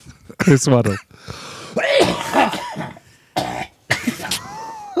Chris Waddle.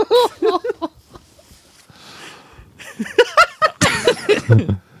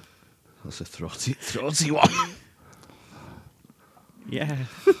 That's a throaty one. Yeah.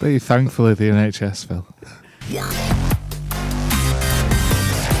 Be thankful of the NHS, Phil.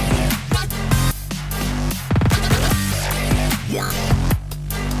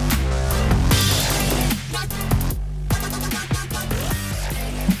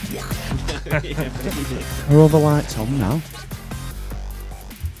 Are all the lights on now?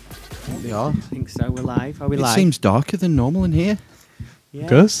 They are. I think so. We're live. Are we It live? seems darker than normal in here. Yeah.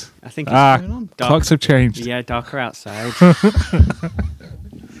 Does? I think it's going on? Clocks have changed. Yeah, darker outside.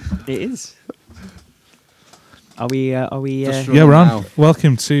 It is. Are we? Just Yeah, we're on. Now.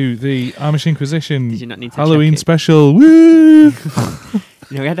 Welcome to the Amish Inquisition Did you not need to Halloween check it? special. Woo! You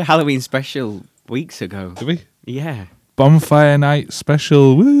know, we had a Halloween special weeks ago. Did we? Yeah. Bonfire night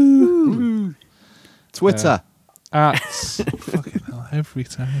special. Woo! Twitter. At fucking hell, every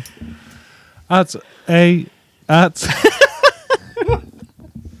time. At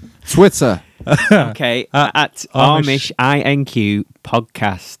Twitter. Okay. At Amish. Amish INQ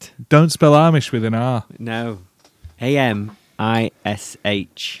podcast. don't spell Amish with an R. No. AMISH.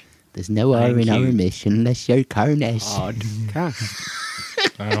 There's no R in Thank you. Amish unless you're Cornish.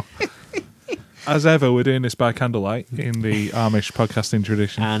 Podcast. Wow. As ever, we're doing this by candlelight in the Amish podcasting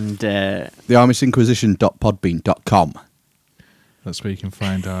tradition. And The AmishInquisition.podbean.com. That's where you can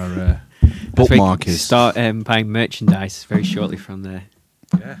find our. that's where you can Bookmarkers. start buying merchandise very shortly from there.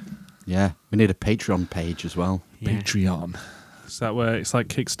 Yeah, we need a Patreon page as well. Yeah. Patreon. Is that where it's like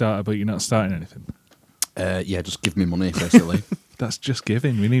Kickstarter, but you're not starting anything? Yeah, just give me money, basically. That's just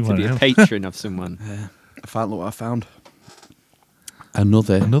giving. We need To one be a now. patron of someone. I found what I found.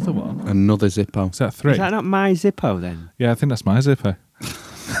 Another Zippo. Is that 3? Is that not my Zippo then? Yeah, I think that's my zipper.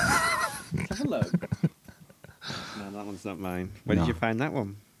 Have a look. No, that one's not mine. Where No. did you find that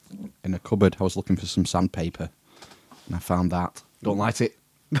one? In a cupboard. I was looking for some sandpaper, and I found that. Don't light it.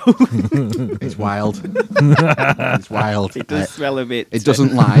 It's wild. It's wild. It does smell a bit. It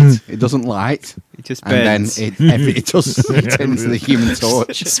doesn't light. It doesn't light. It just And then burns. it does turn into the Human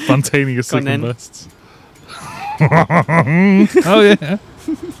Torch. Spontaneous Go on then. combusts. Oh, yeah.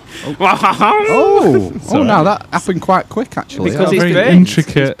 Oh, now that happened quite quick, actually. Because a it's very burnt.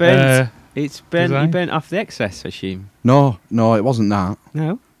 intricate, It's burnt. It's burnt. You design. burnt off the excess, I assume. No, it wasn't that.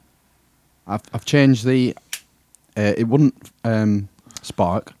 No. I've changed the. It wouldn't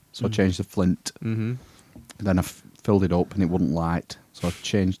spark, so I changed the flint. Mm-hmm. Then I filled it up, and it wouldn't light. So I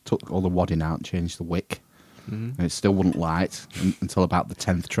took all the wadding out, changed the wick, and it still wouldn't light until about the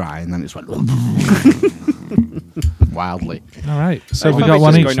 10th try, and then it just went wildly. All right. So I we thought got it was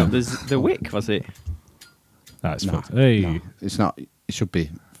one just each. going up then. the wick, was it? That's No, fucked. Hey. no, it's not. It should be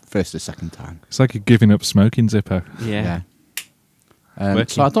first or second time. It's like a giving up smoking Zippo. Yeah. Yeah.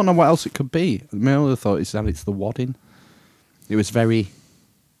 So I don't know what else it could be. My other thought is that it's the wadding. It was very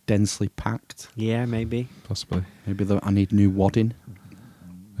densely packed. Yeah, maybe. Possibly. Maybe I need new wadding.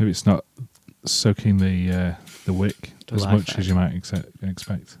 Maybe it's not soaking the wick The as life much out. as you might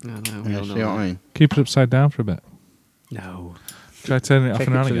expect. No, we Yeah, all see know what that. I mean? Keep it upside down for a bit. No. Try turning it off Take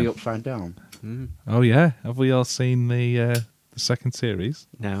and it on to again. the upside down. Mm. Oh yeah, have we all seen the second series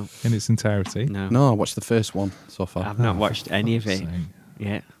No. in its entirety? No. No, I watched the first one so far. I've not watched any of it Fuck's sake.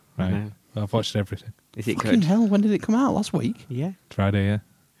 yet. Right, No. well, I've watched everything. Is it Fucking good? hell, when did it come out? Last week? Yeah. Friday, yeah,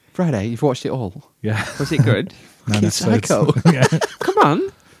 Friday? You've watched it all? yeah. Was it good? 9 Fucking episodes. psycho. yeah, Come on.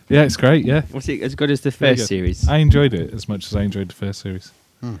 yeah, it's great. Yeah, Was it as good as the Very first good. series? I enjoyed it as much as I enjoyed the first series.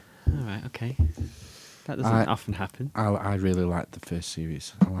 All right. Okay. That doesn't I- often happen. I really liked the first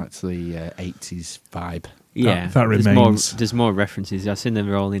series. I liked the 80s vibe. Yeah. that there's remains. more. There's more references. I've seen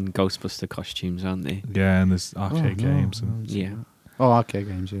them all in Ghostbuster costumes, aren't they? Yeah, and there's arcade Oh, no. games and Yeah. Oh, arcade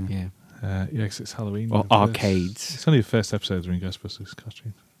games, yeah. Yeah. yeah, 'cause it's Halloween. Or the first- arcades. It's only the first episodes are in Ghostbusters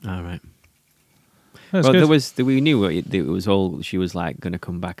costumes. All right. That's Well, good. we knew it was all. She was like going to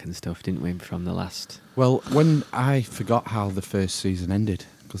come back and stuff, didn't we? From the last. Well, when I forgot how the first season ended,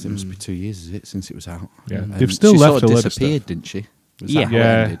 because it must be 2 years, is it, since it was out? Yeah, And they've still she left sort a of load of disappeared, stuff. didn't she? Was Yeah. that how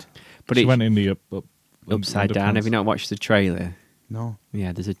Yeah. it ended? But she it went in the upside down. Have you not watched the trailer? No.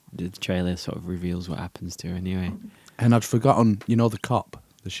 Yeah, the trailer sort of reveals what happens to her anyway. And I'd forgotten, you know, the cop,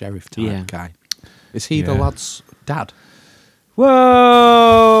 the sheriff type Yeah. guy. Is he the Yeah. lad's dad?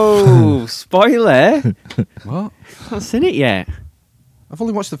 Whoa! Spoiler! What? I've not seen it yet. I've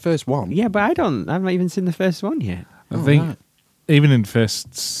only watched the first one. Yeah, but I've not even seen the first one yet. I Oh, think right. even in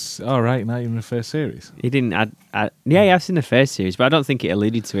first. All right, not even the first series. He didn't add. Yeah, I've seen the first series, but I don't think it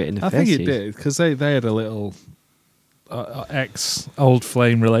alluded to it in the I first think it series. did because they had a little ex old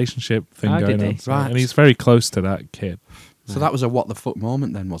flame relationship thing Oh, going did on. he? So- Right. And he's very close to that kid. So that was a what the fuck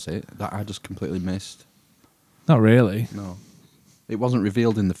moment then, was it? That I just completely missed. Not really. No. It wasn't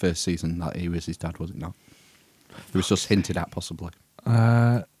revealed in the first season that he was his dad, was it not? It was just hinted at, possibly.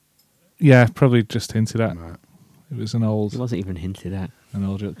 Yeah, probably just hinted at. Right. It was an old, It wasn't even hinted at.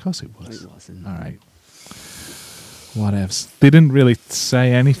 Of course it was. It wasn't. All right. Whatevs. They didn't really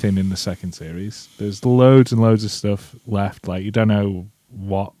say anything in the second series. There's loads and loads of stuff left. Like, you don't know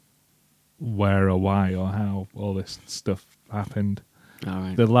what, where, or why, or how all this stuff happened. All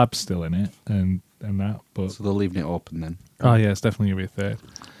right. The lab's still in it, and that. But So they're leaving it open then. oh yeah, it's definitely gonna be a third.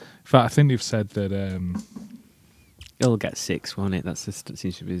 In fact, I think they've said that. It'll get 6, won't it? That seems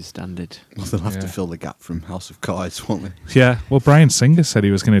to be the standard. Well, they'll have to Yeah. fill the gap from House of Cards, won't they? Yeah, well, Bryan Singer said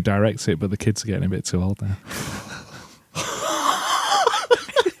he was going to direct it, but the kids are getting a bit too old now.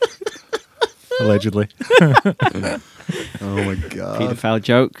 Allegedly. Oh my god. Paedophile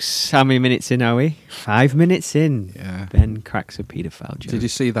jokes. How many minutes in are we? 5 minutes in. Yeah. Ben cracks a paedophile joke. Did you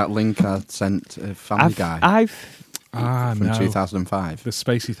see that link I sent Family Guy I've from 2005? The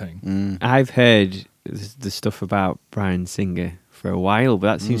Spacey thing. I've heard the stuff about Bryan Singer for a while, but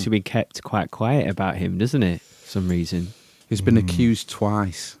that seems to be kept quite quiet about him, doesn't it? For some reason. He's been accused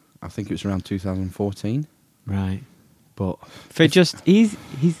twice. I think it was around 2014. Right. But For just he's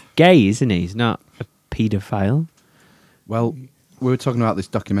gay, isn't he? He's not a paedophile. well, we were talking about this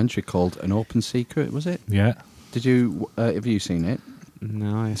documentary called An Open Secret, was it? Yeah. Did you have you seen it?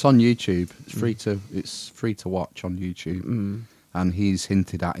 No. It's on YouTube. It's free to watch on YouTube. And he's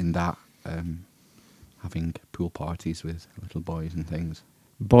hinted at in that having pool parties with little boys and things.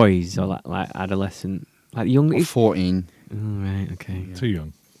 Boys or like adolescent, like young. Or 14, Oh, right. Okay. Too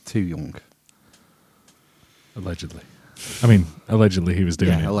young, too young. allegedly. I mean, allegedly he was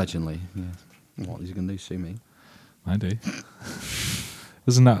doing Yeah, it. allegedly. Yeah. What is he going to do? Sue me? I do.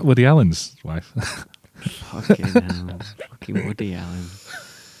 Wasn't that Woody Allen's wife? Fucking hell. Fucking Woody Allen.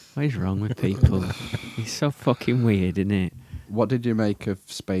 What is wrong with people? He's so fucking weird, isn't it? What did you make of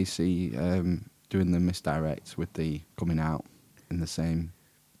Spacey doing the misdirect with the coming out in the same?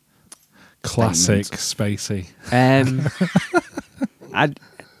 Classic statement? Spacey. I'd.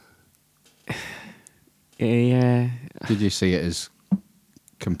 Yeah. Did you see it as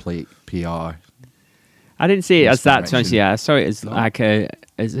complete PR? I didn't see it as that. To be honest, Misdirection. yeah, I saw it as No. like a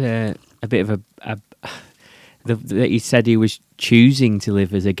bit of that he said he was choosing to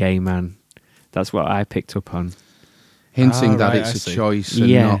live as a gay man. That's what I picked up on. Hinting Ah, that right, it's I a see. choice and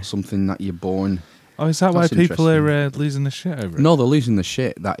Yeah. not something that you're born. Oh, is that why That's people interesting. are losing the shit over it? No, they're losing the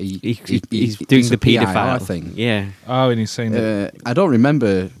shit that He's he's doing the PIR paedophile thing. Yeah. Oh, and he's saying that. I don't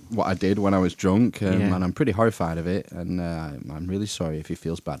remember what I did when I was drunk, Yeah. and I'm pretty horrified of it. And I'm really sorry if he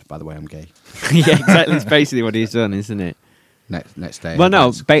feels bad. By the way, I'm gay. Yeah, exactly. It's basically what he's done, isn't it? Next day. Well, no.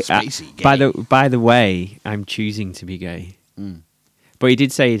 Spacey gay. By the way, I'm choosing to be gay. But he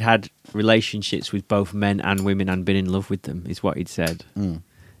did say he'd had relationships with both men and women and been in love with them. Is what he'd said.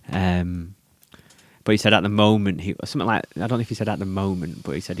 But he said at the moment something like, I don't know if he said at the moment,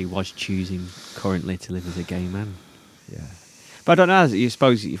 but he said he was choosing currently to live as a gay man. Yeah. But I don't know. You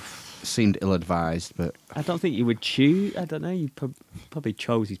suppose Seemed ill-advised, but I don't think you would choose. I don't know. You probably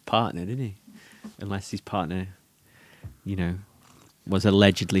chose his partner, didn't he? Unless his partner, was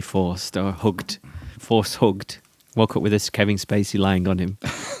allegedly force hugged. Woke up with this Kevin Spacey lying on him.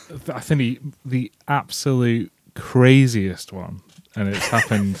 I think the absolute craziest one, and it's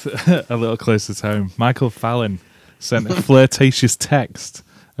happened a little closer to home. Michael Fallon sent a flirtatious text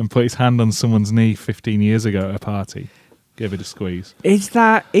and put his hand on someone's knee 15 years ago at a party. Gave it a squeeze. Is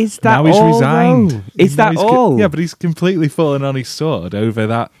that Now he's all, resigned. though? Is Now that he's all? Yeah, but he's completely fallen on his sword over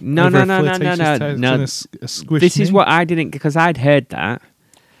that. No, over no, a no, no, no, flirtatious no, text no. and a squished This is knee. what I didn't, because I'd heard that,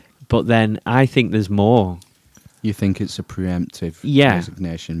 but then I think there's more. you think it's a preemptive Yeah.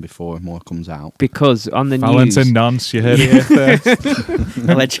 resignation before more comes out. Because on the Fallon's a news, nonce. You heard it here first.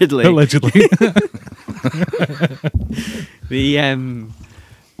 allegedly, Allegedly.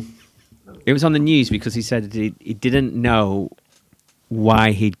 it was on the news because he said he didn't know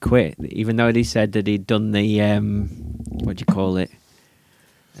why he'd quit, even though he said that he'd done the what do you call it,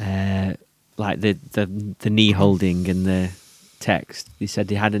 like the knee holding and the text. He said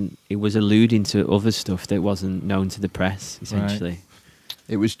he was alluding to other stuff that wasn't known to the press, essentially.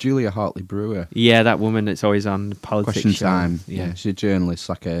 It was Julia Hartley-Brewer. Yeah, that woman that's always on the politics Question show. Time. Yeah, she's a journalist,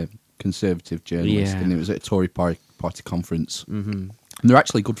 like a conservative journalist, Yeah. and it was at a Tory party conference. Mm-hmm. And they're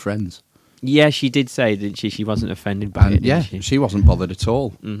actually good friends. Yeah, she did say that she wasn't offended by And it. yeah, Didn't she? she wasn't bothered at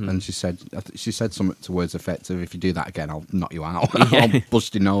all. Mhm. And she said something to words effect of, "If you do that again, I'll knock you out. Yeah. I'll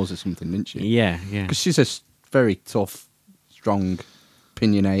bust your nose or something," didn't she? Yeah, yeah. Because she's a very tough, strong,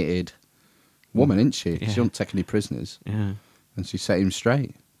 opinionated woman, isn't she? Yeah. She don't take any prisoners, Yeah. and she set him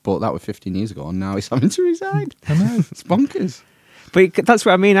straight. But that was 15 years ago, and now he's having to resign. I know. It's bonkers. But that's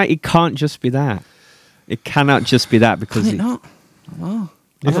what I mean. It can't just be that. It cannot just be that because Can it not? Oh,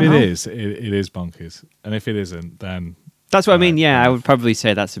 If don't it know. is, it is bonkers. And if it isn't, then that's what I mean. Right, Yeah, yeah. I would probably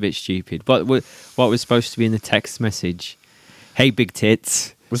say that's a bit stupid. But what was supposed to be in the text message? Hey, big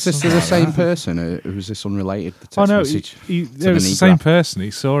tits. Was this the same person, or was this unrelated? The text oh no, message it to was knee the same grab? person.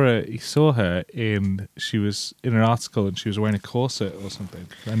 He saw her in. She was in an article and she was wearing a corset or something.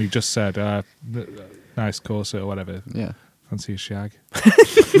 And he just said, "Nice corset" or whatever. Yeah. Fancy a shag?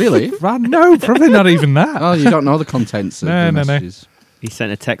 Really? Right, no, probably not even that. Oh, you don't know the contents of No, the no, no. messages. He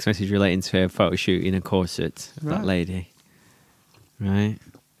sent a text message relating to a photo shoot in a corset. Right. That lady. Right.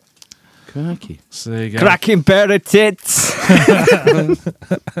 Crikey. So there you go. Cracking pair of tits.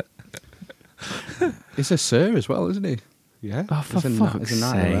 He's a sir as well, isn't he? Yeah. Oh, for He's a fuck's he's a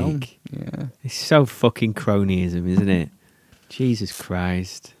knight of the realm. sake. Yeah. It's so fucking cronyism, isn't it? Jesus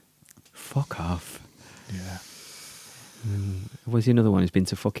Christ. Fuck off. Yeah. What's the another one who's been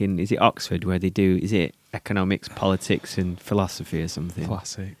to fucking... Is it Oxford where they do... Is it economics, politics and philosophy or something?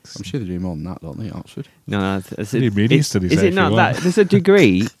 Classics. I'm sure they do more than that, don't they, at Oxford? No, They do media studies Is there it if not you that? want. There's a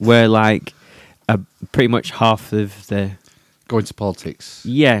degree where like pretty much half of the... Go into politics.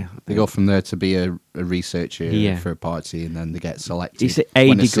 Yeah. They go from there to be a researcher Yeah. for a party, and then they get selected. It's a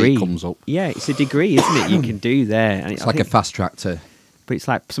when degree. A seat comes up. Yeah, it's a degree, isn't it? You can do there. And It's I like a think- fast track to... But it's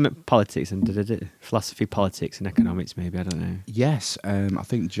like something politics and philosophy, politics and economics maybe, I don't know. Yes, I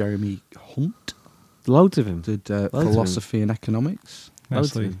think Jeremy Hunt Loads of them. did of them. philosophy and economics.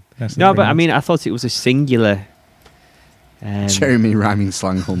 Nicely- nicely No, but I pronounced. mean, I thought it was a singular... Jeremy rhyming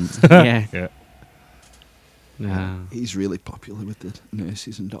slang Hunt. Yeah. Yeah. No. He's really popular with the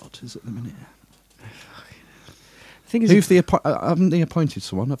nurses and doctors at the minute. I think Who've it's they haven't they appointed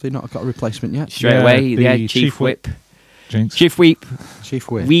someone? Have they not got a replacement yet? straight Yeah, away. the Yeah, Chief Chief Whip. Jinx. Chief Weep. Chief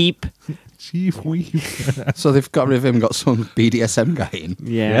Whip. Weep. Chief Weep. So they've got rid of him, got some BDSM guy in.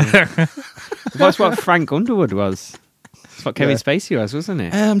 Yeah. That's what Frank Underwood was. That's what Kevin Yeah. Spacey was, wasn't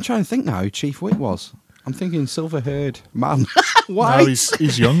it? I'm trying to think now who Chief Whip was. I'm thinking silver-haired man. No, White.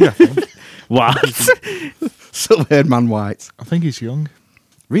 he's young, I think. What? Silver-haired man white. I think he's young.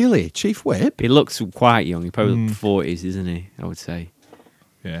 Really? Chief Whip? He looks quite young. He's probably Mm. 40s, isn't he? I would say.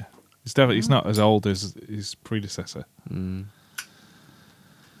 Yeah. He's not as old as his predecessor. Mm.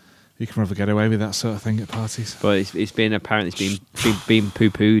 You can probably get away with that sort of thing at parties. But it's been apparently been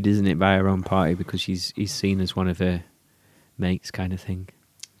poo-pooed, isn't it, by her own party because he's seen as one of her mates, kind of thing,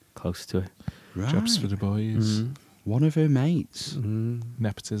 close to her. Right. Jobs for the boys. Mm. One of her mates. Mm.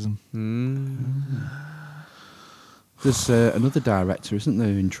 Nepotism. Mm. There's another director, isn't there,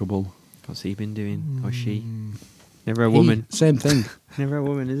 in trouble? What's he been doing? Or she? Mm. Never a He- woman. Same thing. Never a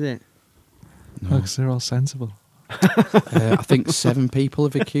woman, is it? No, because they're all sensible. I think 7 people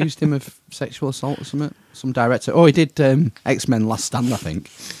have accused him of sexual assault or something. Some director. Oh, he did X-Men Last Stand, I think.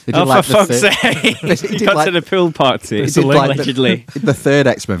 He did Oh, like for the fuck's third- sake! He He did got like- to the pool party, he did like allegedly. the third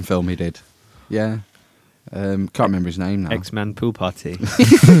X-Men film he did. Yeah. Can't remember his name now. X-Man pool party.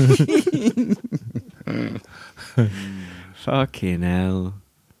 Fucking hell.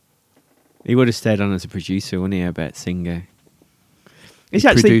 He would have stayed on as a producer, wouldn't he? I bet, singer. It's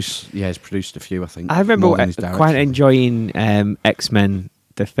actually... He's produced a few, I think. I remember more than his quite direction. enjoying X-Men,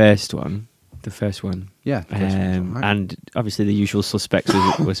 the first one. Yeah. the first one's all right. And obviously The Usual Suspects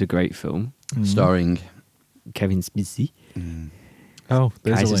was a great film. Mm. Starring... Kevin Spacey. Oh,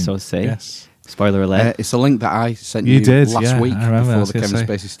 there's Kaiser a link. Sose. Yes. Spoiler alert. it's a link that I sent You you, did, last yeah, week I remember, I before was the gonna Kevin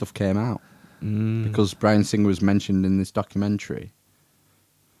say. Spacey stuff came out. Mm. Because Bryan Singer was mentioned in this documentary.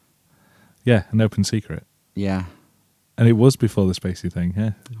 Yeah, an open secret. Yeah. And it was before the Spacey thing,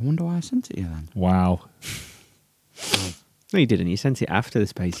 yeah. I wonder why I sent it to you then. Wow. No, you didn't. You sent it after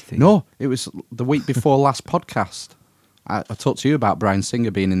the Spacey thing. No, it was the week before last podcast. I talked to you about Bryan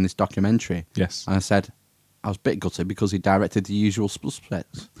Singer being in this documentary. Yes. And I said, I was a bit gutted because he directed The Usual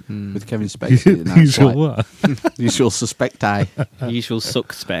Suspects Hmm. with Kevin Spacey. and I was Usual like, what? The Usual Suspect I. Usual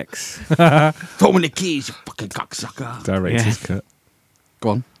suck specs. Throw me the keys, you fucking cocksucker. Director's cut. Go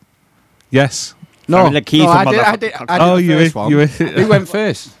on. Yes. No, Throw me the keys, no, you I did motherfucker. the you first were- one. you were- Who went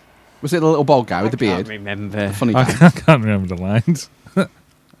first? Was it the little bald guy with the I can't beard? remember. The funny I guy. can't remember the lines.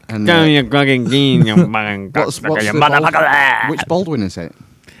 And, Go, you fucking green, you fucking what's cocksucker, you the bald- motherfucker. which Baldwin is it?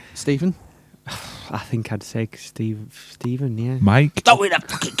 Stephen? I think I'd say Stephen, yeah. Mike. Throw me the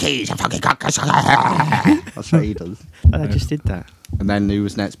fucking keys, you fucking cocksucker. That's what he does. I just did that. And then who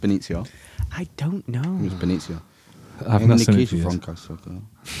was next? Benicio. I don't Who know. was Benicio? I've How not many seen it keys for were years. from cocksucker?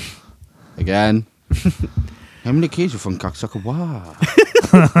 Again. How many keys you from cocksucker? Wow.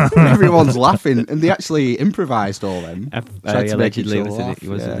 Everyone's laughing, and they actually improvised all them. Tried to make each Allegedly, other wasn't laugh, it?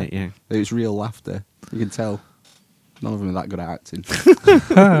 Wasn't it? Yeah. It was real laughter. You can tell. None of them are that good at acting.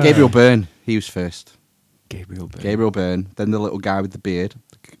 Gabriel Byrne, he was first. Gabriel Byrne. Gabriel Byrne, then the little guy with the beard,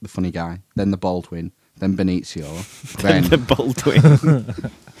 the funny guy, then the Baldwin, then Benicio, Then then the Baldwin.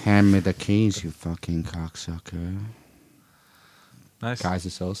 hand me the keys, you fucking cocksucker. Nice. Kaiser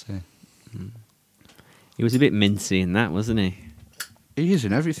Sose. He was a bit mincy in that, wasn't he? He is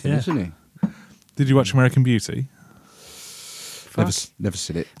in everything, Yeah. isn't he? Did you watch American Beauty? Never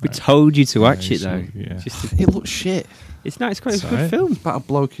seen it. We told you to watch Yeah, it though. yeah. Just It looks shit. it's not. It's quite a It's good alright. film. About a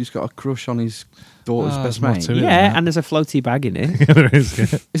bloke who's got a crush on his daughter's Oh, best there's more mate. to it. Yeah, that. and there's a floaty bag in it. Yeah, there is.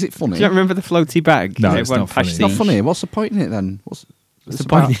 Yeah. Is it funny? Do you not remember the floaty bag? No, That it's went not past funny. It's the- not funny. What's the point in it then? What's it's the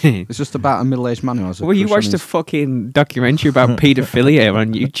about- point in it? It's just about a middle-aged man who has a Well, you crush on watched a his... fucking documentary about paedophilia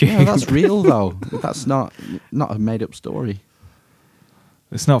on YouTube. Yeah, that's real though. That's not a made-up story.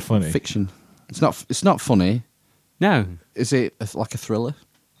 It's not funny. Fiction. It's not funny. No, Is it like a thriller?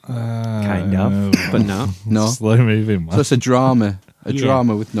 kind of, but no. No. Slow moving, man. So it's a drama. A Yeah.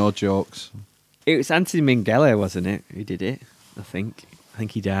 drama with no jokes. It was Anthony Minghella, wasn't it? Who did it? I think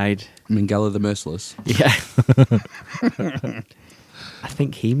he died. Minghella the Merciless. Yeah. I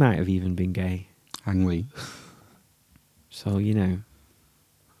think he might have even been gay. Ang Lee. So you know.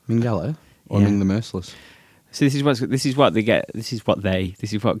 Minghella or Yeah. Ming the Merciless? So this is what they get. This is what gay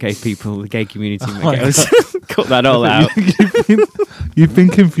people, the gay community, my make us cut that all out. You've been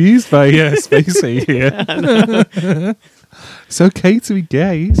confused by Spacey here. It's okay to be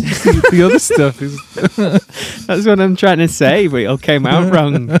gay. It's just the other stuff is. That's what I'm trying to say, but it all came out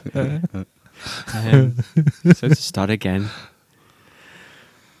wrong. So to start again.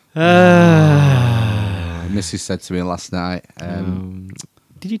 Mrs. said to me last night.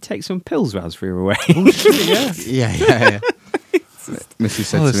 Did you take some pills whilst we were away? Yeah. Mrs.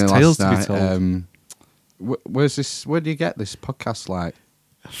 said Oh, to there's me tales last to be night. Where's this? Where do you get this podcast? Like,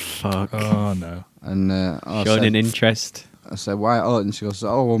 Fuck. Oh no. and I Showing said- an interest. I said, why? Oh, and she goes,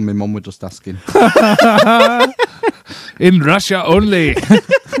 oh, well, my mum were just asking. In Russia only.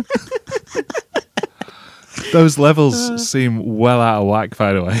 Those levels seem well out of whack,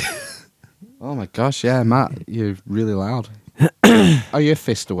 by the way. Oh my gosh, yeah, Matt, you're really loud. Are you a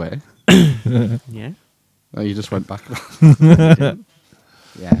fist away? Yeah. Oh, you just went back.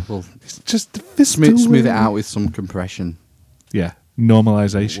 Yeah, well, Just fist smooth it away. out with some compression. Yeah,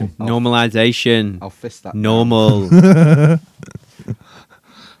 normalization. Normalization. I'll fist that. Normal. Who's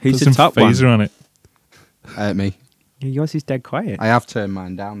Put the some top one? phaser on it. Me. Yeah, yours is dead quiet. I have turned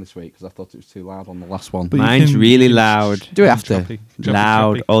mine down this week because I thought it was too loud on the last one. But you Mine's can- really you can loud. Do it after. choppy,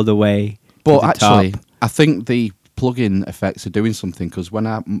 Loud choppy. all the way. But to the actually, top. I think the plug-in effects are doing something because when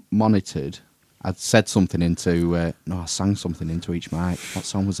I monitored, I'd said something into... I sang something into each mic. What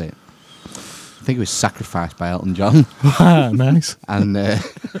song was it? I think it was Sacrifice by Elton John. Ah, nice. And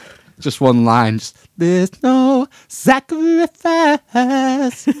just one line, just, there's no sacrifice.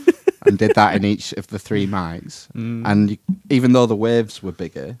 And did that in each of the three mics. And even though the waves were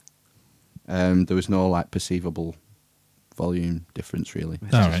bigger, there was no like perceivable volume difference really.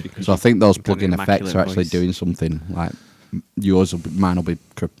 It's All just right. because So I think those you've got plug-in an effects are immaculate actually voice. doing something. Like mine will be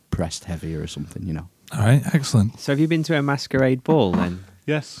compressed heavier or something, you know. All right, excellent. So have you been to a masquerade ball then?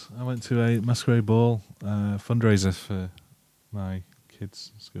 Yes, I went to a masquerade ball fundraiser for my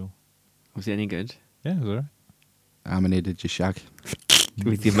kids' school. Was it any good? Yeah, it was all right. How many did you shag?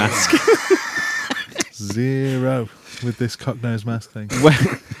 With your mask? 0 with this cock-nosed mask thing.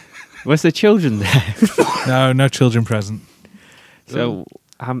 Was there children there? No children present. So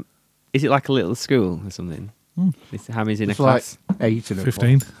is it like a little school or something? How many's in a It's like class? 8 in a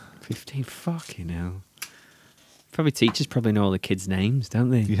 15. 15. Fucking hell. Probably teachers probably know all the kids' names, don't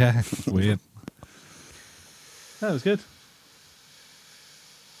they? Yeah, it's weird. That was good.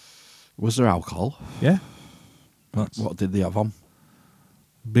 Was there alcohol? Yeah. Lots. What did they have on?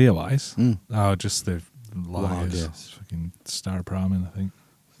 Beer-wise? Mm. Oh, just the lagers. Lagers. Fucking Star Brahmin, I think.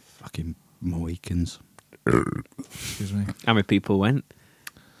 Fucking Mohicans. Excuse me. How many people went?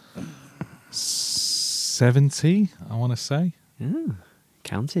 70, I want to say. Oh,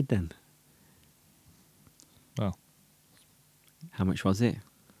 counted then. Well, How much was it?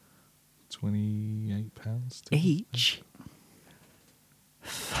 £28. Each?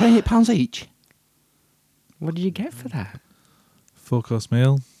 £28 each? What did you get for that? 4-course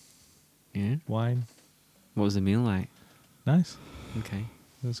meal, Yeah. wine. What was the meal like? Nice. Okay.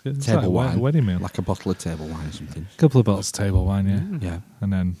 It was good. It's Table like wine. a wedding meal. Like a bottle of table wine or something. A couple of bottles of table wine, yeah. Yeah.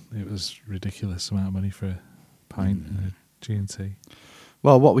 And then it was ridiculous amount of money for a pint and a G&T.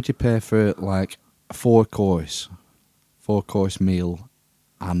 Well, what would you pay for like 4-course meal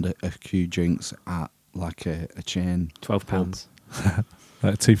and a few drinks at like a chain £12.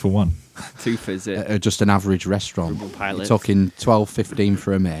 2 for 1. 2 for it. just an average restaurant. Double pilot. You're talking 12.15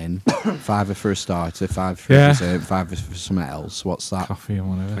 for a main, £5 for a starter, £5 for Yeah. a dessert, £5 for something else. What's that? Coffee and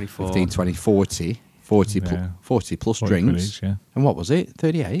whatever. 24. 15, 20, 40. 40, Yeah. 40 plus 40 quid drinks. each, yeah. And what was it?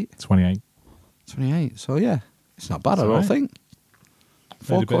 38? 28. 28. So yeah, it's not bad, That's I don't alright. think.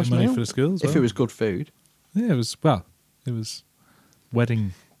 Made a bit 4-course of money meal. for the school as If well. it was good food. Yeah, it was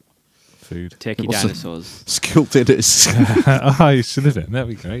wedding food. Turkey It wasn't- dinosaurs. School dinners. Oh, you should have been. That'd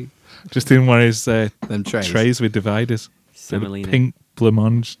be great. Just in one of his Them trays. trays with dividers. Bit of Semolina. pink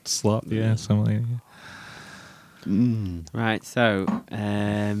blancmange slop, yeah, semolina. Right, so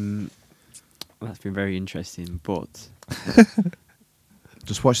that's been very interesting, but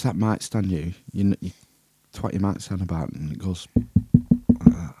Just watch that mic stand you twat your mic stand about and it goes...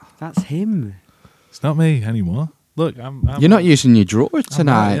 that's him. It's not me anymore. Look, I'm You're not using your drawer I'm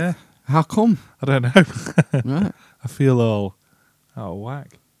tonight. not, yeah. How come? I don't know. Right. I feel all out of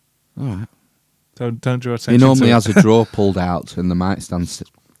whack. All right. Don't draw attention He normally to has it. a drawer pulled out and the mic stand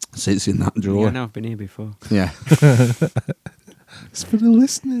sits in that Yeah, drawer. I know, I've been here before. Yeah. It's for the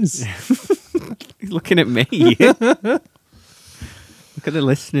listeners. He's looking at me. Look at the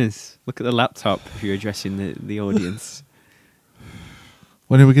listeners. Look at the laptop if you're addressing the audience.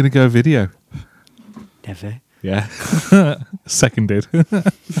 When are we going to go video? Never. Yeah. Seconded.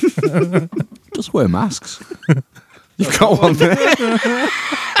 Just wear masks. You've got one there.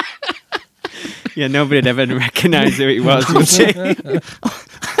 Yeah, nobody'd ever recognise who it was, would they?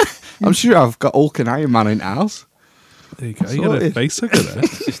 I'm sure I've got Hulk and Iron Man in the house. There you go. You got a Sorted. face hugger there.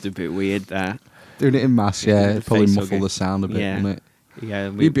 It's just a bit weird, that. Doing it in masks, yeah. The Probably face muffle hugger. the sound a bit, Yeah. wouldn't it? Yeah,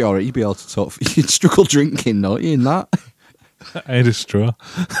 You'd be alright. You'd be able to talk. You'd struggle drinking, don't you, in that? I had a straw.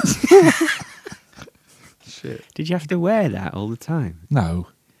 Shit. Did you have to wear that all the time? No.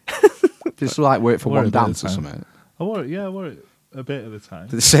 Just like wait for I wore it one a bit of dance or time. something. I wore it a bit at a time.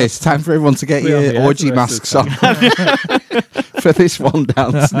 Did it say it's time for everyone to get Be on the your air orgy for the rest masks of on for this one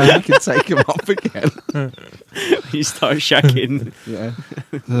dance, and then you can take them off again. You start shagging. Yeah.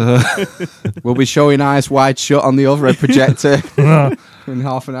 We'll be showing Eyes Wide Shut on the overhead projector in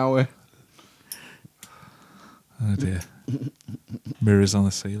half an hour. Oh dear. Mirrors on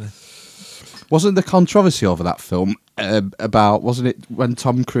the ceiling. Wasn't the controversy over that film about, wasn't it when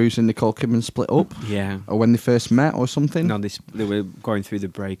Tom Cruise and Nicole Kidman split up? Yeah. Or when they first met or something? No, they were going through the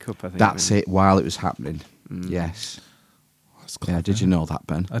breakup, I think. That's it, while it was happening. Yes. That's Yeah, clever. did you know that,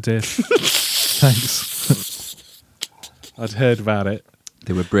 Ben? I did. Thanks. I'd heard about it.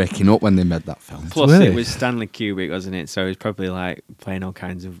 They were breaking up when they made that film. Plus, Really? it was Stanley Kubrick, wasn't it? So it was probably like playing all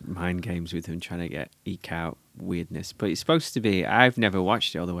kinds of mind games with him, trying to eke out weirdness. But it's supposed to be. I've never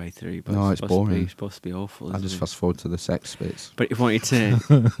watched it all the way through. But No, it's boring. It's supposed to be awful. I isn't just it? fast forward to the sex bits. But he wanted to,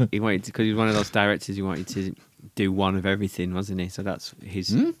 because he's one of those directors. He wanted to do one of everything, wasn't he? So that's his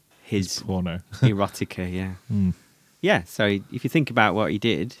Porno. erotica. Yeah, yeah. So if you think about what he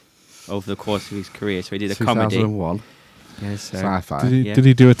did over the course of his career, so he did a comedy. 2001. Yeah, so Sci-fi. Did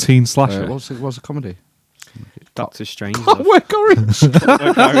he do a teen slasher? What was a comedy? Doctor Strange. Clockwork Orange.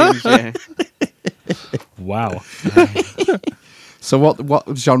 Orange, yeah. Wow. So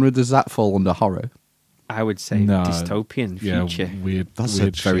what genre does that fall under? Horror? I would say No. dystopian Yeah, future. weird. That's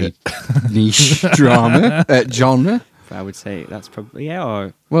weird a very shit. niche drama genre. I would say that's probably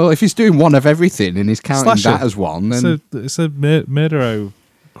or Well, if he's doing one of everything and he's counting Slasher. that as one, It's then a murder-o,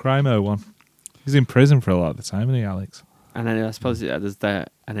 crime-o one. He's in prison for a lot of the time, isn't he, Alex? and then I suppose there's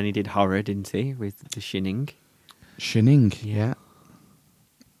that, and then he did horror, didn't he, with The Shining? Shining. Yeah.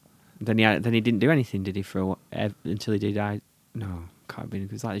 Then he didn't do anything, did he, for a until he did no, can't be,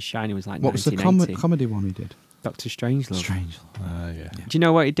 because like The Shining was like What was the 1980. comedy one he did? Doctor Strangelove. Strange. Yeah. Do you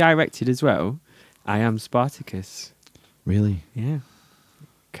know what he directed as well? I Am Spartacus. Really? Yeah.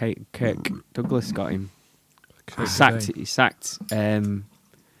 Kirk Douglas got him. He Crazy. sacked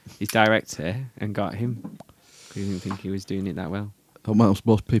his director and got him. He didn't think he was doing it that well. Most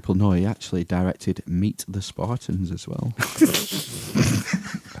people know he actually directed Meet the Spartans as well.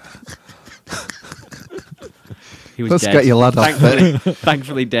 He was Let's dead. get your lad off there.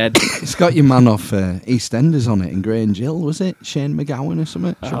 Thankfully dead. It's got your man off EastEnders on it in Grange Hill, was it? Shane McGowan or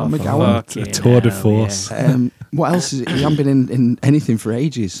something? Sean McGowan. A tour de force. What else is it? He hasn't been in anything for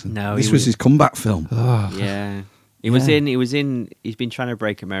ages. No, this he was was- his comeback film Yeah. He's been trying to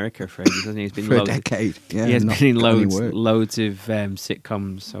break America for ages, hasn't he? He's been for a loads, decade. Yeah, he has not been in got any loads work. of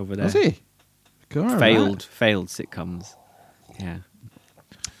sitcoms over there. Was he? God, Failed sitcoms. Yeah.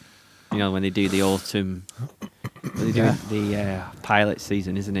 You know, when they do the autumn, when they do the pilot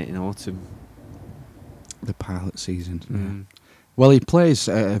season, isn't it, in autumn? The pilot season. Mm. Well, he plays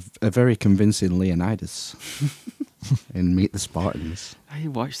a very convincing Leonidas in Meet the Spartans. I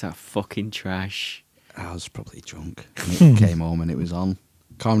watched that fucking trash. I was probably drunk. And it came home and it was on.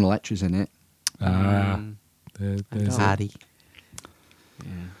 Carmen Electra's in it. There's don't- Hardy. Yeah.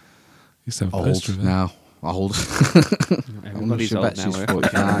 used to have a Old poster of it. now. Old. Everybody's I old bet now. she's eh?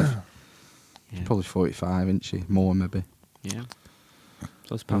 45. Yeah. She's probably 45, isn't she? More, maybe. Yeah.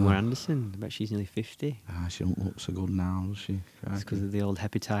 So is Pamela Anderson. I bet she's nearly 50. She don't look so good now, does she? It's because of the old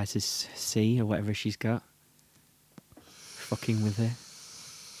hepatitis C or whatever she's got. Fucking with her.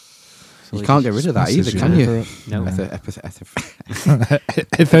 So You can't get rid of that either, can you? No.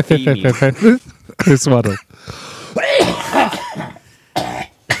 This waddle.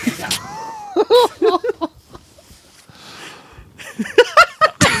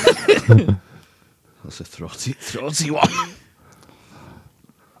 That's a throaty one.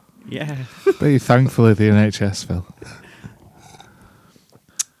 Yeah. Be thankfully the NHS, Phil.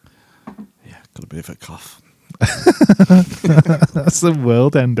 Yeah, got a bit of a cough. That's the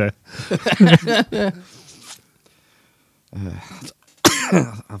world ender.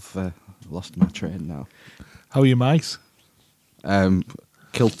 I've lost my train now. How are your mice?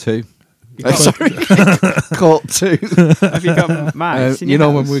 Killed 2. Sorry, caught 2. Have you got mice? in You your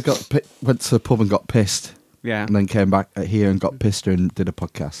know when house? we went to the pub and got pissed, Yeah. and then came back here and got pissed and did a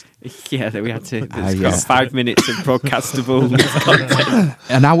podcast. Yeah, that we had to. Ah, It's yeah. got 5 minutes of broadcastable content.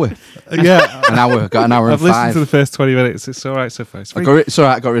 An hour, Yeah. an hour. Got an hour I've and listened 5. to the first 20 minutes. It's all right so far. It's I very got it's all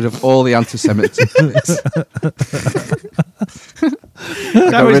right. I got rid of all the anti-Semitism.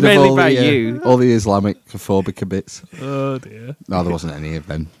 That was mainly by you. All the Islamophobic bits. Oh dear. No, there wasn't any of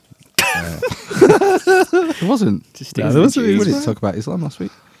them. There wasn't. Just No, sticks there with wasn't. you. We didn't talk about Islam last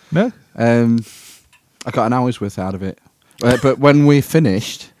week. No? I got an hour's worth out of it. But when we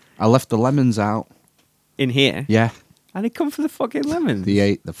finished, I left the lemons out. In here. Yeah, And they come for the fucking lemons. they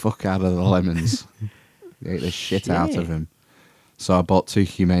ate the fuck out of the lemons. They ate the shit out of Shit. them. So I bought 2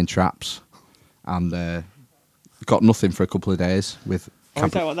 humane traps and got nothing for a couple of days with Oh,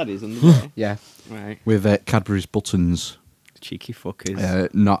 is that what that is under there? yeah, Right. with Cadbury's buttons. Cheeky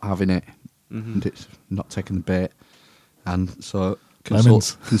fuckers. Not having it, Mhm. and it's not taking the bait, and so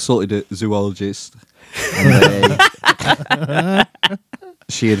Lemons. consulted a zoologist, and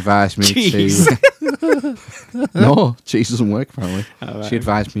she advised me Cheese. to. No, cheese doesn't work apparently. Oh, right. She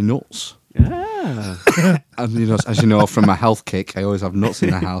advised me nuts, Ah. and as you know from my health kick, I always have nuts in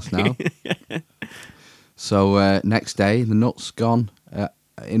the house now. So next day, the nuts gone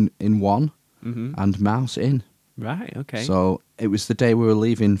in one, Mhm. and mouse in. Right, okay. So it was the day we were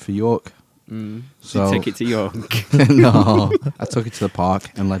leaving for York. Mm. So So take it to York. no, I took it to the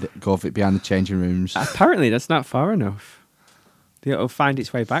park and let it go of it behind the changing rooms. Apparently, that's not far enough. It'll find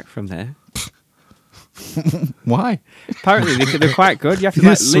its way back from there. Why? Apparently, they're quite good. You have to Yeah,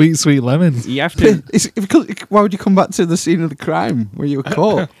 like sweet, sweet lemons. You have to Why would you come back to the scene of the crime where you were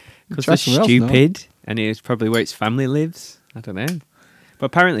caught? because Try they're somewhere else, no? stupid, and it's probably where its family lives. I don't know. But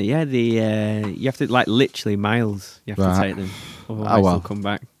apparently, yeah, you have to like literally miles. You have Right. to take them, otherwise Oh, well. they'll come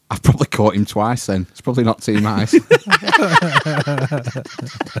back. I've probably caught him twice then. It's probably not team ice.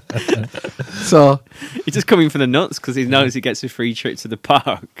 So, He's just coming for the nuts because he knows he gets a free trip to the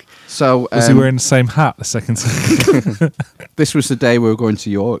park. Was he wearing the same hat the second time? this was the day we were going to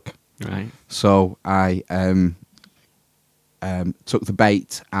York. Right. So I took the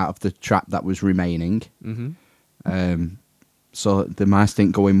bait out of the trap that was remaining. Mm-hmm. So the mice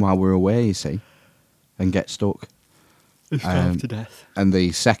didn't go in while we were away, you see, and get stuck. Starved to death. And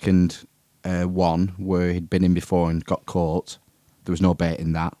the second one, where he'd been in before and got caught, there was no bait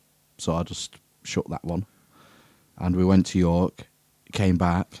in that. So I just shut that one. And we went to York, came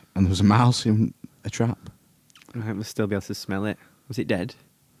back, and there was a mouse in a trap. Right, we'll still be able to smell it. Was it dead?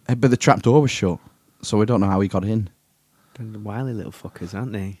 But the trap door was shut, so we don't know how he got in. They're wily little fuckers,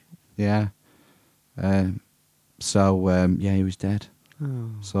 aren't they? Yeah. Yeah, he was dead. Oh.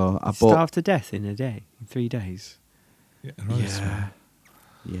 So I bought. Starved to death in a day, in 3 days. Yeah, right, so- Yeah.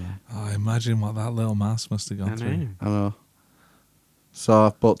 Yeah. Oh, imagine what that little mouse must have I gone through. know. I know. So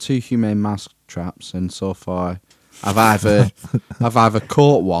I've bought 2 humane mouse traps, and so far I've either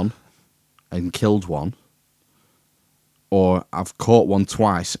caught one and killed one, or I've caught one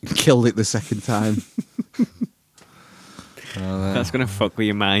twice and killed it the second time. That's going to fuck with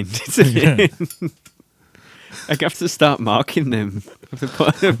your mind, isn't it? I have to start marking them. I have to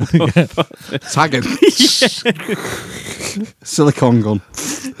put Tag him. Silicone gun.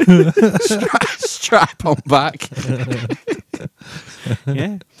 Strap on back.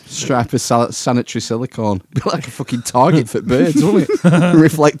 yeah. Stripe of sanitary silicone. Be like a fucking target for birds, wouldn't it?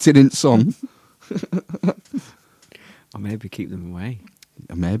 Reflecting in sun. Or maybe keep them away.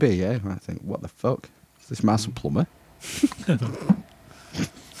 Maybe, yeah. I think, what the fuck? Is this man's a plumber?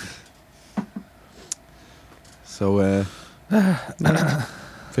 So,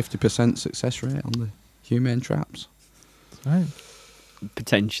 50% success rate on the humane traps. Right.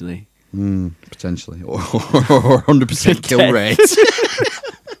 Potentially. Potentially. Or 100% kill rate.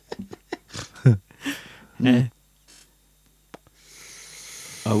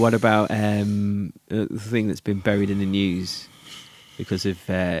 Or what about the thing that's been buried in the news because of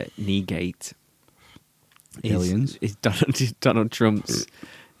Kneegate? Aliens? Is Donald Trump's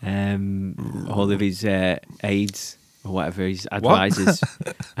all of his aides or whatever his advisors.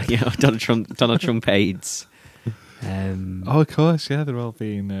 Yeah, Donald Trump aides. Of course, yeah, they're all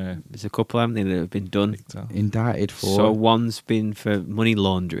being There's a couple, haven't they, that have been done. Indicted for. So one's been for money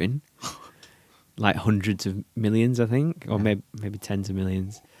laundering, like hundreds of millions, I think, or maybe tens of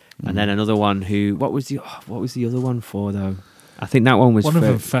millions. And then another one who what was the other one for though? I think that one was one for, of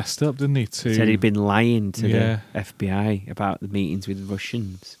them fessed up, didn't he? To said he'd been lying to Yeah. the FBI about the meetings with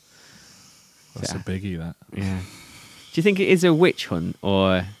Russians. That's a biggie. That Yeah. Do you think it is a witch hunt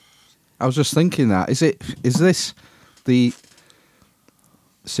or? I was just thinking that. Is this the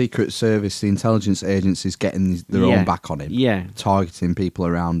Secret Service, the intelligence agencies getting their own back on him? Yeah. Targeting people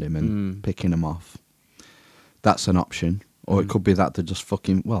around him and picking them off. That's an option. Or it could be that they're just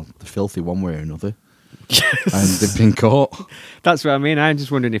fucking, well, they're filthy one way or another. Yes. And they've been caught. That's what I mean. I'm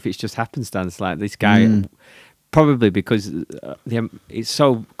just wondering if it's just happenstance. Like this guy, probably because it's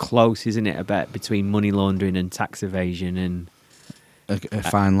so close, isn't it? About between money laundering and tax evasion and A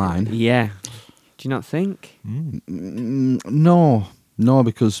fine line. yeah. Do you not think? No,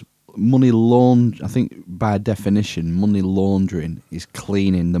 because I think by definition, money laundering is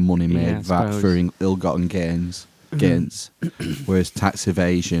cleaning the money Yeah, made I for suppose. ill-gotten gains. Whereas tax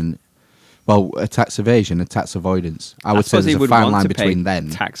evasion, a tax avoidance. I would say suppose he there's a would fine want line to pay between them.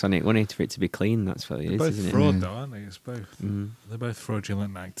 tax on it, wouldn't he, for it to be clean? That's what it they're is, both isn't it? fraud, though, aren't they? It's both. They're both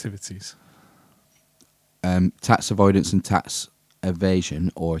fraudulent activities. Tax avoidance and tax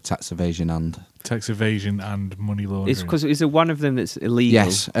evasion, or tax evasion and Tax evasion and money laundering. It's because is there one of them that's illegal?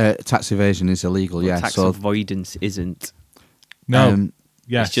 yes, tax evasion is illegal. But Yeah, tax so avoidance isn't. No.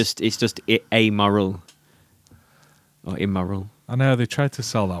 Yes. It's just amoral or immoral. I know they tried to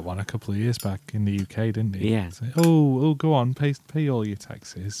sell that one a couple of years back in the UK, didn't they? Yeah. Say, go on, pay all your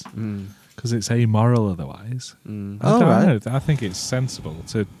taxes because it's amoral otherwise. I don't know. I think it's sensible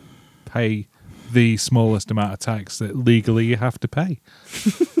to pay the smallest amount of tax that legally you have to pay.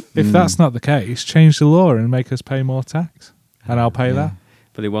 If that's not the case, change the law and make us pay more tax, and I'll pay that.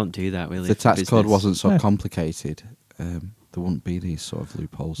 But they won't do that, will if they? the tax code business? wasn't so Yeah. complicated, there wouldn't be these sort of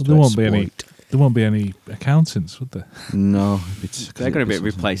loopholes. Well, to there won't be any accountants, would there? No, They're going to be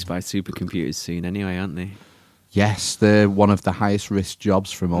replaced by supercomputers soon, anyway, aren't they? Yes, they're one of the highest risk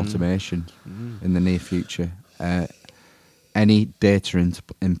jobs from automation in the near future. Any data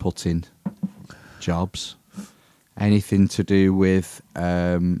inputting jobs, anything to do with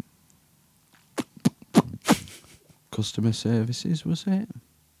customer services, was it?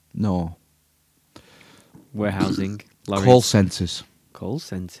 No. Warehousing, lorries. Call centres. Call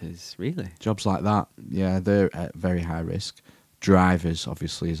centres, really? Jobs like that, yeah, they're at very high risk. Drivers,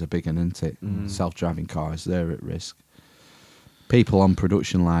 obviously, is a big one, isn't it? Self-driving cars, they're at risk. People on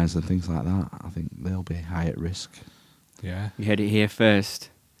production lines and things like that, I think they'll be high at risk. Yeah. You heard it here first,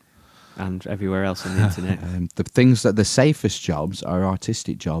 and everywhere else on the internet, The things that the safest jobs are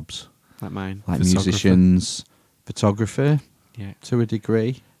artistic jobs, like mine. like Photographer. musicians, photographer, Yeah. to a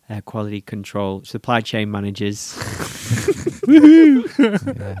degree. Quality control, supply chain managers.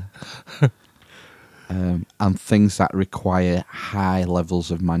 And things that require high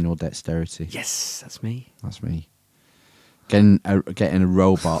levels of manual dexterity. Yes, that's me. That's me. Getting a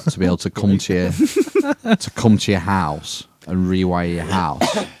robot to be able to come to your house and rewire your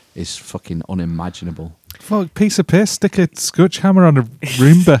house is fucking unimaginable. Fuck, piece of piss, stick a scotch hammer on a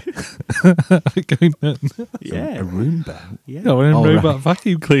Roomba. Yeah. A Roomba. Yeah. No, one of Oh, them right. robot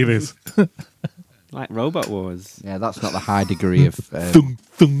vacuum cleaners. Like Robot Wars. Yeah, that's not the high degree of. Thung,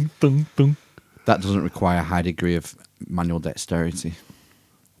 thung, thung, thung. That doesn't require a high degree of manual dexterity.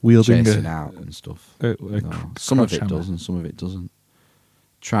 Wielding Chasing a, out and stuff. a No. Some of crotch it hammer. does and some of it doesn't.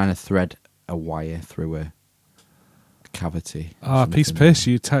 Trying to thread a wire through a cavity. Ah, piece of piss.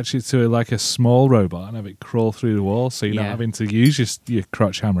 You attach it to like a small robot and have it crawl through the wall, so you're not Yeah. having to use your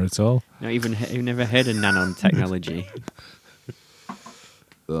crotch hammer at all. Not even you've never heard of nanotechnology.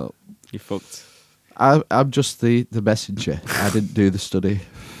 So, You fucked. I'm just the messenger. I didn't do the study.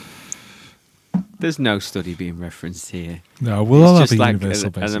 There's no study being referenced here. No, we'll all It's have just a like universal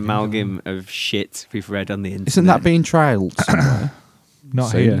an basic amalgam of shit we've read on the internet. Isn't that being trialled somewhere?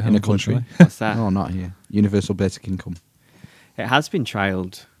 Not Soon, here, in a country. unfortunately. What's that? No, not here. Universal basic income. It has been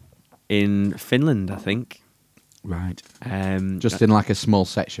trialled in Finland, I think. Right. Just in like a small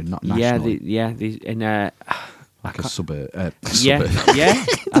section, not nationally. in a like a suburb. yeah, suburb. yeah.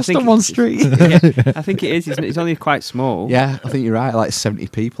 Just on one street. Yeah, I think it is. It's only quite small. Yeah, I think you're right. Like 70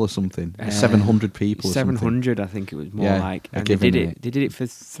 people or something. 700 people or something. 700, I think it was more Yeah, like. they're And they giving did it. it. They did it for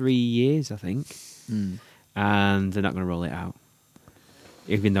 3 years, I think. And they're not going to roll it out,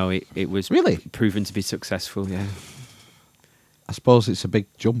 even though it was Really? proven to be successful. Yeah, I suppose it's a big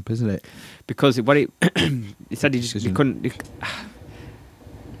jump, isn't it? because it said you Decision. couldn't.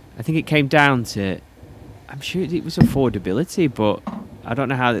 I think it came down to. I'm sure it was affordability, but I don't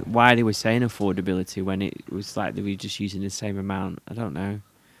know why they were saying affordability when it was like they were just using the same amount. I don't know.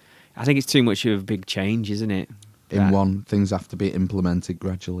 I think it's too much of a big change, isn't it? Things have to be implemented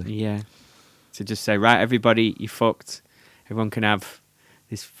gradually. Yeah. To just say, right, everybody, you fucked. Everyone can have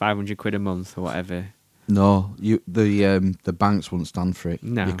this 500 quid a month or whatever. No, the banks wouldn't stand for it.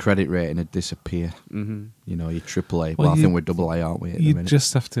 No. Your credit rating would disappear. Mm-hmm. You know, your AAA. Well, Well, I think we're AA, aren't we? At the You minute?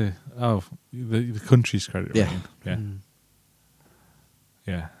 just have to. Oh, the country's credit Yeah. rating.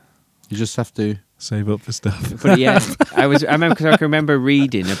 Yeah. Yeah. You just have to. Save up for stuff. But yeah, I remember because I can remember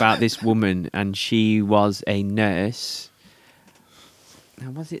reading about this woman, and she was a nurse.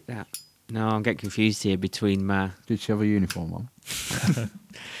 Now, was it that? No, I'm getting confused here between my. Did she have a uniform on?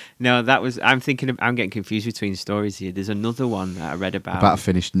 No, that was. I'm getting confused between stories here. There's another one that I read about a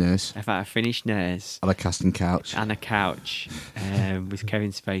finished nurse about a Finnish nurse on a casting couch. and a couch with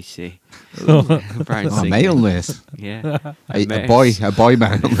Kevin Spacey, Oh. Bryan Oh, Singer. male nurse. Yeah, a boy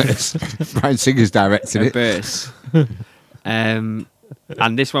male nurse. Bryan Singer's directing a it. burst. And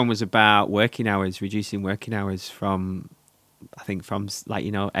this one was about working hours, reducing working hours from 8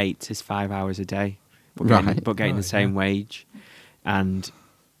 to 5 hours a day, but getting the same wage, and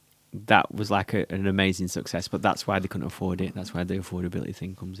that was like an amazing success. But that's why they couldn't afford it. That's why the affordability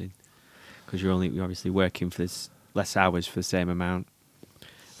thing comes in, because you're obviously working for less hours for the same amount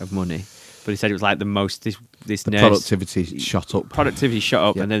of money. But he said it was like the most this nurse Productivity shot up.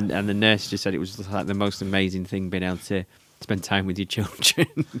 Yeah. and the nurse just said it was like the most amazing thing, being able to spend time with your children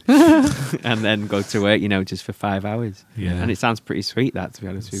and then go to work, just for 5 hours. Yeah. And it sounds pretty sweet, that, to be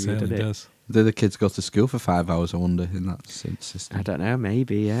honest with you, doesn't Certainly it? does. Do the kids go to school for 5 hours, I wonder, in that system? I don't know,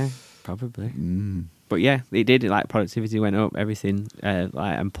 maybe, yeah, probably. But yeah, it did. Like productivity went up, everything,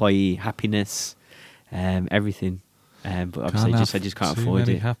 like employee happiness, everything. But obviously, I just can't too afford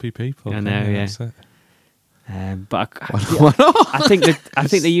many it. happy people. I can know, you? yeah. That's it. But I think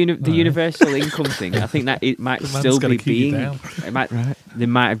the universal income thing. I think that it might man's still gotta be keep you being. down. It might. They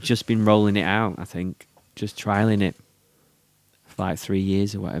might have just been rolling it out. I think just trialing it for like 3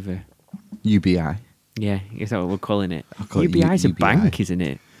 years or whatever. UBI. Yeah, is that what we're calling it? I'll call it UBI is a UBI. bank, isn't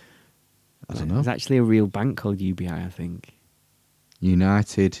it? I don't know. There's actually a real bank called UBI, I think.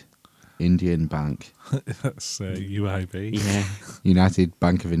 United Indian Bank. That's UIB. Yeah, United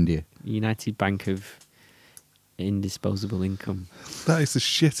Bank of India. United Bank of Indisposable Income. That is the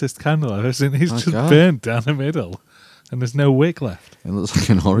shittest candle I've ever seen. He's My just God. burned down the middle, and there's no wick left. It looks like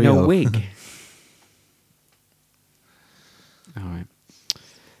an Oreo. No wig. All right.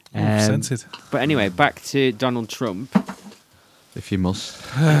 Scented. But anyway, back to Donald Trump. If you must.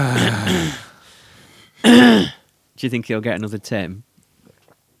 Do you think he'll get another term?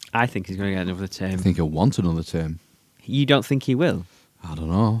 I think he's going to get another term. I think he'll want another term. You don't think he will? I don't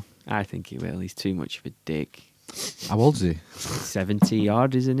know. I think he will. He's too much of a dick. How old is he? 70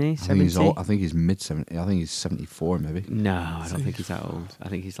 odd, isn't he? I 70? think he's old. I think he's mid-70s. I think he's 74 maybe. No, I don't think he's that old. I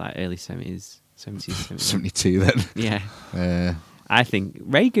think he's like early 70s. 70s, 71. 72 then. Yeah. I think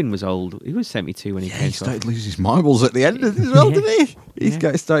Reagan was old. He was 72 when he Yeah, came he to started office. losing his marbles at the end as well, Yeah. didn't he? He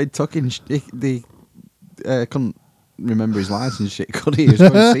Yeah. started talking. They couldn't remember his lines and shit, could he? He was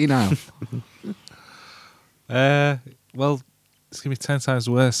going senile. Well, it's going to be 10 times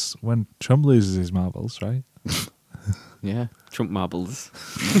worse when Trump loses his marbles, right? Yeah. Trump marbles.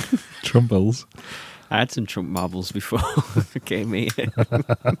 Trumbles. I had some Trump marbles before I came here.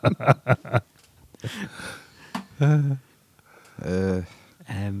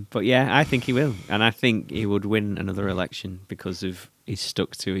 But yeah, I think he will. And I think he would win another election because of he's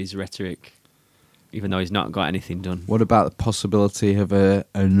stuck to his rhetoric, even though he's not got anything done. What about the possibility of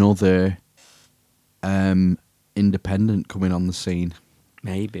another independent coming on the scene?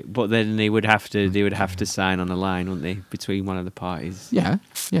 Maybe. But then they would have to sign on a line, wouldn't they, between one of the parties. Yeah,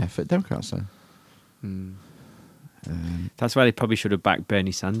 for Democrats then. That's why they probably should have backed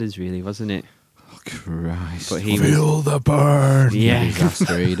Bernie Sanders, really, wasn't it? Oh, Christ. But he Feel the burn. Yeah.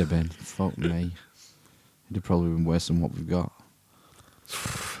 Disaster he'd have been. Fuck me. He'd have probably been worse than what we've got.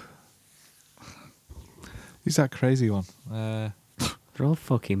 Who's that crazy one? They're all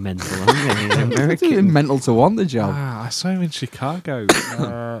fucking mental, aren't they? It's American. mental to want the job. I saw him in Chicago.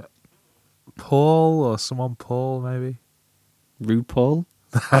 Paul or someone Paul maybe. RuPaul.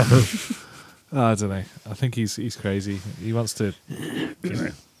 I don't know. I think he's crazy. He wants to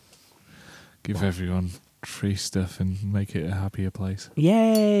give everyone free stuff and make it a happier place.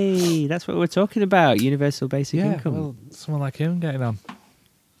 Yay! That's what we're talking about. Universal basic income. well, someone like him getting on.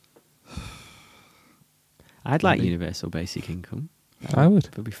 I'd like Maybe. universal basic income. I would.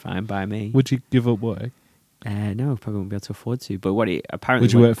 It'd be fine by me. Would you give up work? No, probably won't be able to afford to. But what it apparently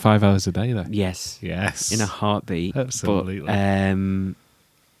Would you work 5 hours a day then? Yes, Yes. in a heartbeat. Absolutely. But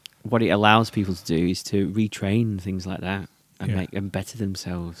what it allows people to do is to retrain things like that and Yeah. make them better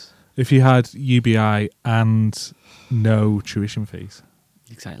themselves. If you had UBI and no tuition fees,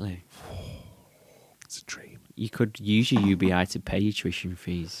 Exactly. it's a dream. You could use your UBI to pay your tuition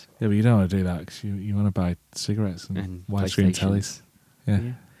fees Yeah, but you don't want to do that because you want to buy cigarettes and and widescreen PlayStations. tellies. Yeah.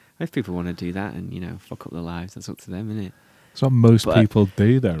 If people want to do that and fuck up their lives, that's up to them, isn't it? That's what most But- people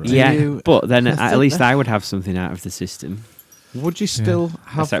do, though, right? Yeah, you- but then at least I would have something out of the system, Would you still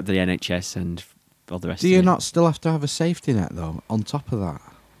have... except the NHS and all the rest. Do of you it. not still have to have a safety net, though, on top of that?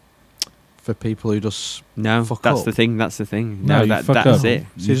 For people who just... No, fuck that's up? the thing. That's the thing. No, No, you that's fuck up. it. So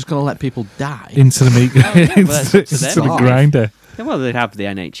you're just going to let people die? Into the meat, that's up to into them. the grinder. Yeah, well, they'd have the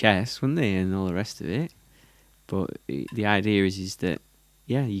NHS, wouldn't they, and all the rest of it. But the idea is that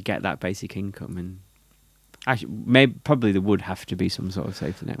you get that basic income, and actually, probably there would have to be some sort of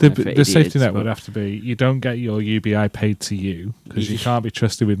safety net. The safety net would have to be you don't get your UBI paid to you because you can't be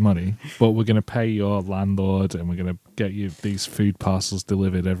trusted with money, but we're going to pay your landlord and we're going to get you these food parcels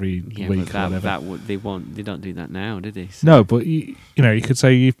delivered every week or whatever. They don't do that now, do they? So No, but you could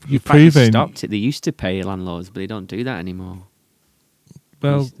say you've in fact, proven. they stopped it. They used to pay landlords, but they don't do that anymore.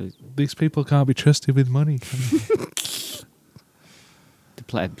 Well, These- these people can't be trusted with money. Can they? the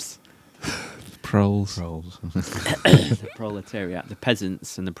plebs, Proles. the proletariat, the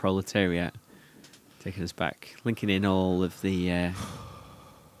peasants, and the proletariat, taking us back, linking in all of the.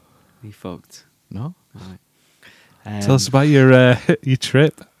 We fucked. No? Right. Tell us about your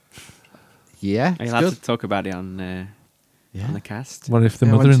trip. Yeah, Are you it's allowed good. to talk about it on Yeah. the cast? What if the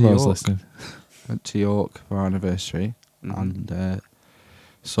Yeah, I went to mother-in-law's York. listening? Went to York for our anniversary Mhm. and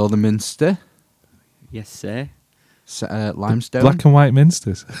saw the Minster, Yes, sir. limestone. Black and white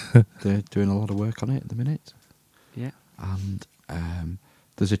minsters. They're doing a lot of work on it at the minute. Yeah. And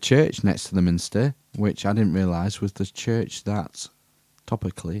there's a church next to the Minster, which I didn't realise was the church that,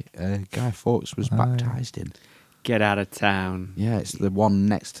 topically, Guy Fawkes was Ah, yeah. baptised in. Get out of town. Yeah, it's the one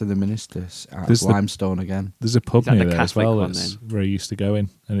next to the Minster. There's It's the- limestone again. There's a pub Is that near the there as Catholic well. one, That's then? where I used to go in,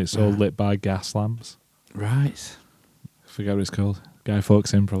 and it's all Right. lit by gas lamps. Right. I forget what it's called. Guy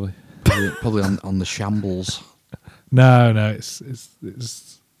Fawkes in probably. Probably on the shambles. No, it's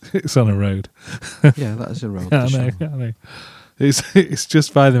it's on a road. Yeah, that is a road. I the know, shambles. I know. It's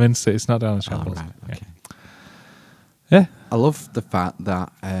just by the Minster. It's not down the Oh, shambles. right, Yeah. okay. Yeah. I love the fact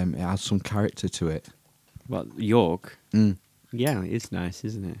that it has some character to it. Well, York. Mm. Yeah, it's nice,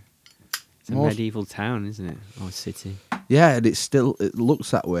 isn't it? It's a Most- medieval town, isn't it? Or city. Yeah, and it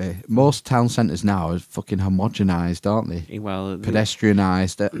looks that way. Most town centres now are fucking homogenised, aren't they? Well,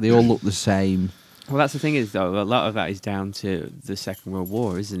 Pedestrianised. They all look the same. well, that's the thing is though. A lot of that is down to the Second World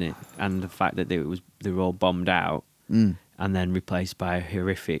War, isn't it? And the fact that they were all bombed out Mm. and then replaced by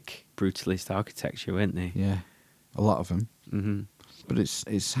horrific brutalist architecture, weren't they? Yeah, a lot of them. hmm But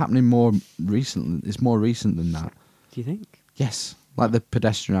it's happening more recent. It's more recent than that. Do you think? Yes, like the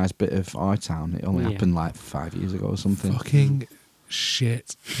pedestrianised bit of our town. It only Yeah. happened like 5 years ago or something. Fucking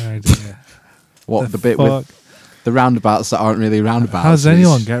shit idea. What the bit with the roundabouts that aren't really roundabouts? How does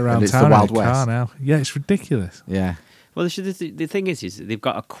anyone get and around it's town the in Wild a car West. now? Yeah, it's ridiculous. Yeah, Well, the thing is they've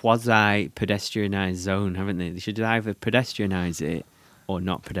got a quasi-pedestrianised zone, haven't they? They should either pedestrianise it or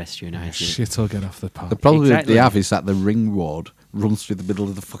not pedestrianise it. Shit will get off the park. the problem Exactly. they have is that the ring road runs through the middle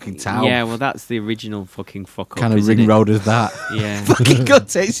of the fucking town. Yeah, well, that's the original fucking fuck up. kind of isn't ring it? road is that. Yeah, Fucking God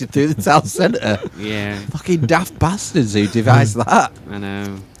takes you through the town centre. yeah, Fucking daft bastards who devised that. I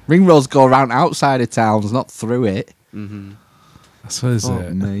know. Ring roads go around outside of towns, not through it. hmm I suppose. Oh,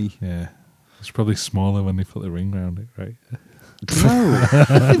 me. Yeah, it's probably smaller when they put the ring round it, right? No,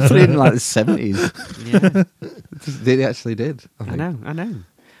 they put it in like the 70s. Yeah, They actually did. I think. know.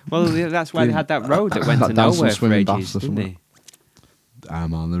 Well, that's why they had that road that went That to down some nowhere for swimming ages, baths or didn't something. they?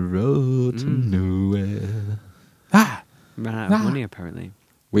 I'm on the road to Mm. nowhere. Ah, Ran out of Ah. money apparently.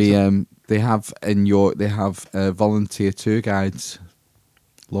 They have in York. They have volunteer tour guides,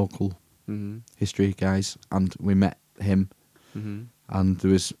 local history guys, and we met him. And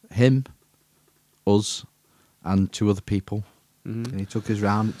there was him, us, and 2 other people. And he took us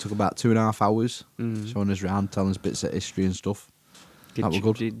round. It took about 2.5 hours, showing us round, telling us bits of history and stuff. That was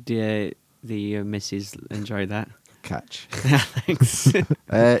good. Did the missus enjoy that? Catch. Thanks.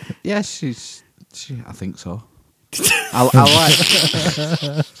 Yeah, she. I think so. I like.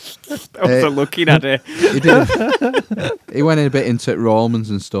 I was looking at her. He did. He went in a bit into Romans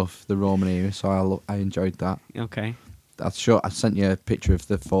and stuff, the Roman era. So I enjoyed that. Okay. I sent you a picture of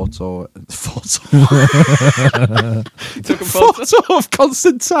the photo. Took a photo of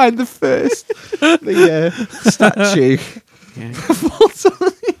Constantine the First. The statue. Yeah.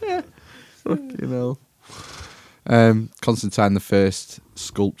 Photo. Yeah. Fucking hell. Constantine the First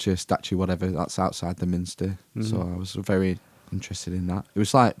sculpture, statue, whatever. That's outside the Minster. So I was very interested in that. It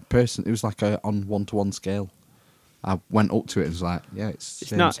was like It was like on 1-to-1 scale. I went up to it and was like, yeah,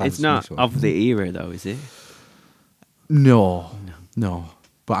 it's not. It's not of the era though, is it? No.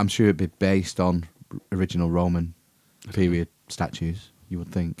 But I'm sure it'd be based on original Roman period statues. You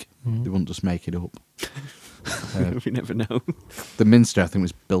would think they wouldn't just make it up. We never know. The Minster, I think,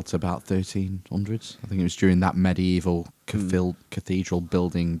 was built about 1300s. I think it was during that medieval cathedral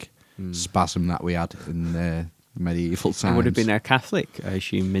building spasm that we had in the medieval times. It would have been a Catholic, I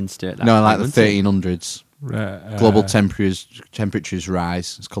assume, Minster at that No, time, like the wasn't it? 1300s. Global temperatures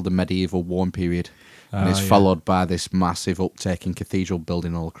rise. It's called the medieval warm period. And it's followed by this massive uptake in cathedral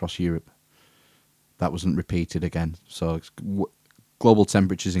building all across Europe. That wasn't repeated again. So global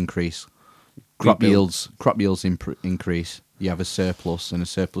temperatures increase. Crop yields increase. You have a surplus, and a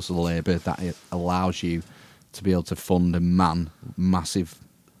surplus of labour that allows you to be able to fund and man massive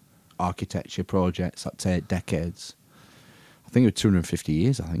architecture projects that take decades. I think it was 250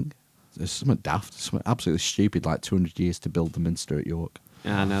 years, I think. There's something daft, something absolutely stupid, like 200 years to build the Minster at York.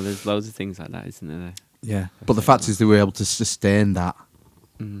 Ah, no, there's loads of things like that, isn't there? Yeah. But the fact is they were able to sustain that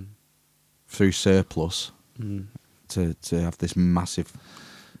through surplus to have this massive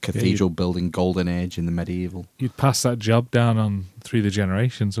cathedral building golden age in the medieval. You'd pass that job down through the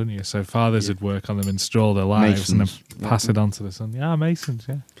generations, wouldn't you? So fathers would work on them, install their lives, and then pass it on to the son. Yeah, masons,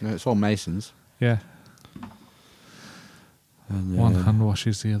 yeah. No, it's all masons. Yeah. And, one hand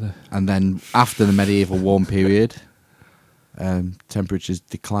washes the other. And then after the medieval warm period, temperatures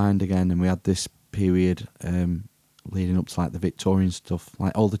declined again, and we had this period leading up to like the Victorian stuff,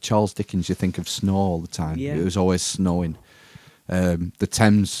 like all the Charles Dickens. You think of snow all the time. Yeah. It was always snowing. The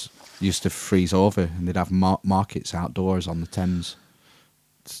Thames used to freeze over, and they'd have markets outdoors on the Thames.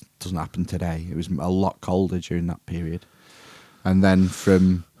 It doesn't happen today. It was a lot colder during that period, and then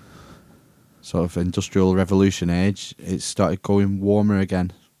from sort of industrial revolution age, it started going warmer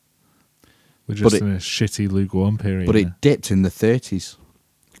again. We're just in a shitty lukewarm period. But it dipped in the 30s.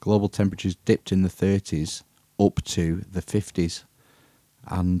 Global temperatures dipped in the 30s up to the 50s.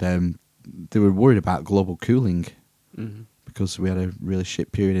 And they were worried about global cooling because we had a really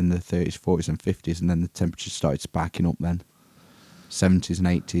shit period in the 30s, 40s and 50s, and then the temperatures started spiking up then. 70s and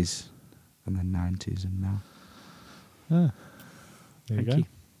 80s, and then 90s, and now. There you go.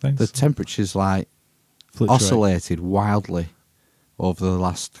 Thanks. The temperatures oscillated wildly over the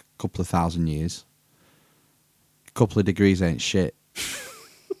last couple of thousand years. A couple of degrees ain't shit.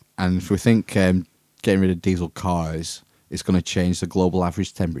 And if we think getting rid of diesel cars is going to change the global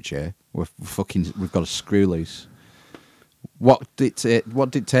average temperature, we've got a screw loose. What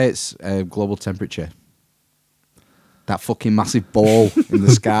dictates global temperature? That fucking massive ball in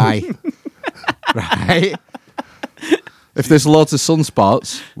the sky, right? If there's lots of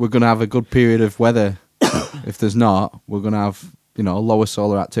sunspots, we're going to have a good period of weather. If there's not, we're going to have lower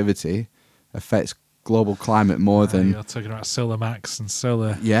solar activity affects global climate more than... You're talking about solar max and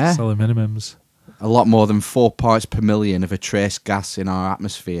solar minimums. A lot more than 4 parts per million of a trace gas in our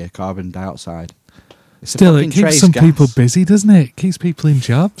atmosphere, carbon dioxide. Still, it keeps some people busy, doesn't it? Keeps people in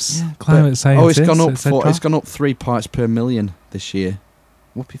jobs. Yeah, climate scientists. It's gone up 3 parts per million this year.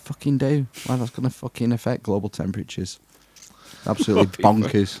 What do we fucking do? Well, that's going to fucking affect global temperatures. Absolutely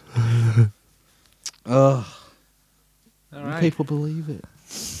bonkers. Ugh. All right. People believe it.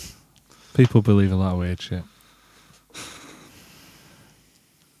 People believe a lot of weird shit.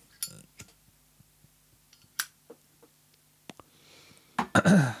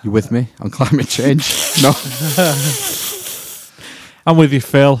 You with me on climate change? No. I'm with you,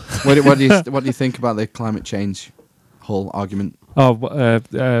 Phil. What do you think about the climate change whole argument? Oh,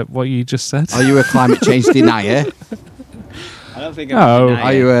 what you just said. Are you a climate change denier? I don't think I'm a denier.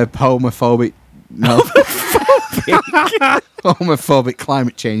 Are you a homophobic? No. homophobic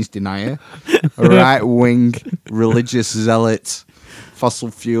climate change denier, a right-wing religious zealot,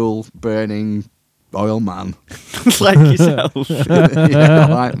 fossil fuel burning oil man. Like yourself. Yeah,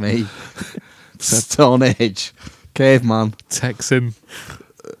 like me. Stone Age, caveman. Texan.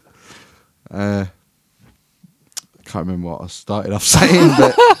 I can't remember what I started off saying,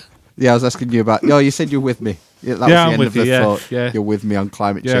 but yeah, I was asking you about. You said you're with me. Yeah, that was the I'm end with of the you. Yeah, thought. yeah. You're with me on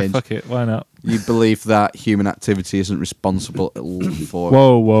climate Yeah, change. fuck it. Why not? You believe that human activity isn't responsible for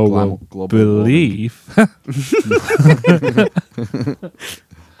Whoa. global Believe.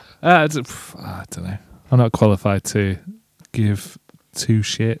 I don't know. I'm not qualified to give two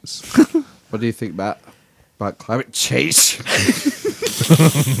shits. What do you think about climate change?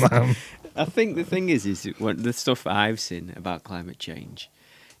 I think the thing is what the stuff I've seen about climate change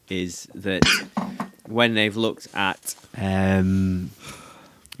is that when they've looked at the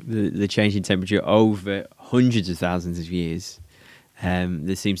change in temperature over hundreds of thousands of years,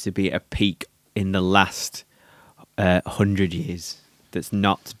 there seems to be a peak in the last 100 years that's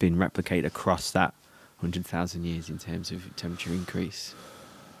not been replicated across that 100,000 years in terms of temperature increase.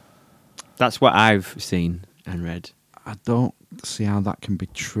 That's what I've seen and read. I don't see how that can be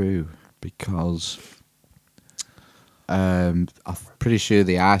true because I'm pretty sure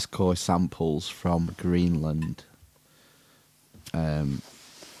the ice core samples from Greenland have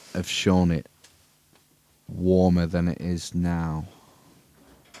shown it warmer than it is now.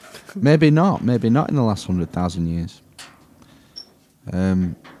 Maybe not in the last 100,000 years.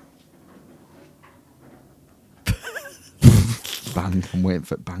 Bang! I'm waiting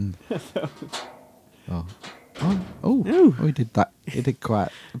for it. Bang. He did that. He did quite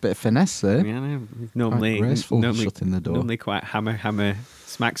a bit of finesse there. Yeah, I know. Normally, Quite graceful, shutting the door. Normally quite hammer,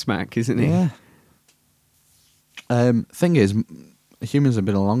 smack, isn't he? Yeah. Thing is, humans have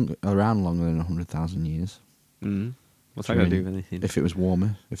been around longer than 100,000 years. Mm. What's So that I got to mean, do with anything? If it was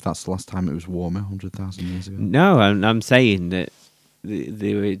warmer, if that's the last time it was warmer, 100,000 years ago. No, I'm saying that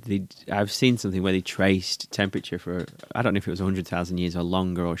I've seen something where they traced temperature for, I don't know if it was 100,000 years or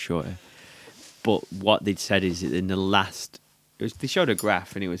longer or shorter, but what they'd said is that in the last, they showed a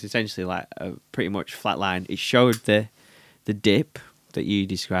graph and it was essentially like a pretty much flat line. It showed the dip that you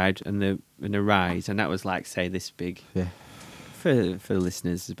described and the rise, and that was like, say, this big. Yeah. For the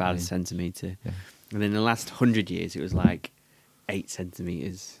listeners, about a centimetre. Yeah. And in the last 100 years, it was like 8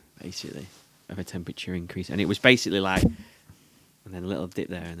 centimetres, basically, of a temperature increase. And it was basically like, and then a little dip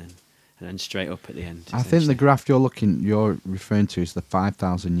there, and then straight up at the end. I think the graph you're referring to is the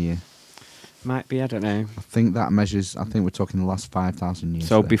 5,000 year. Might be, I don't know. I think that measures. I think we're talking the last 5,000 years.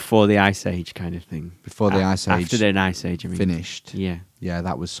 So there. before the Ice Age, kind of thing. Before the Ice Age. After the Ice Age, I mean. Finished. Yeah. Yeah,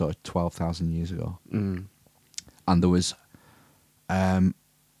 that was sort of 12,000 years ago. Mm. And there was.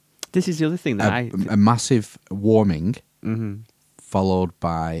 This is the other thing that a massive warming, mm-hmm. followed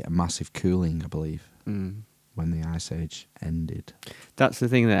by a massive cooling, I believe, when the Ice Age ended. That's the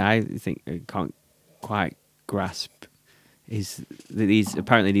thing that I think I can't quite grasp, is that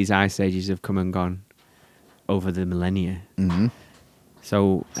these ice ages have come and gone over the millennia. Mm-hmm.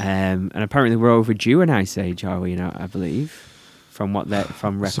 So, and apparently we're overdue an ice age, are we? I believe. From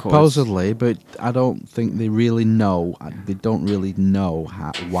records. Supposedly, but I don't think they really know. They don't really know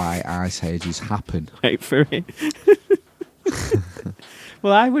why ice ages happen. Wait for it.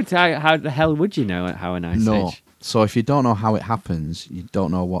 Well, how the hell would you know how an ice age? So if you don't know how it happens, you don't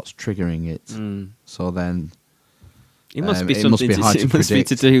know what's triggering it. So then it must be something. It must be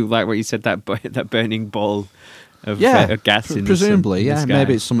to do like what you said, that burning ball of gas in presumably, the sky.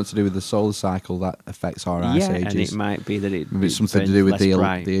 Maybe it's something to do with the solar cycle that affects our ice ages. And it might be that maybe it's something to do with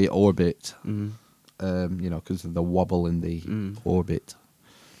the orbit. Because of the wobble in the orbit.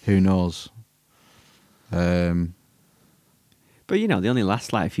 Who knows? But they only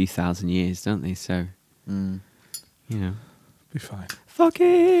last like a few thousand years, don't they? So be fine. Fuck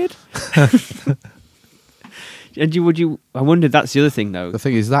it. And I wonder, that's the other thing though. The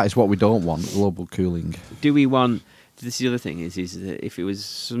thing is, that is what we don't want, global cooling. Do we want, this is the other thing, is that if it was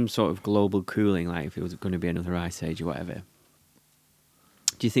some sort of global cooling, like if it was going to be another ice age or whatever,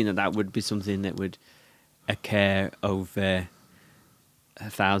 do you think that would be something that would occur over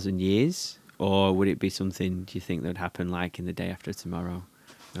 1,000 years? Or would it be something, do you think, that would happen like in the day after tomorrow?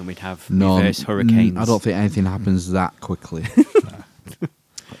 And we'd have reverse hurricanes? I don't think anything happens that quickly.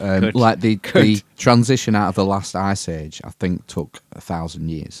 Like the transition out of the last ice age, I think, took 1,000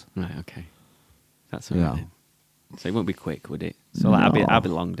 years. Right, okay. That's all right then. So it won't be quick, would it? So I'll be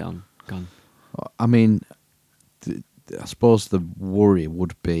long gone. I mean, I suppose the worry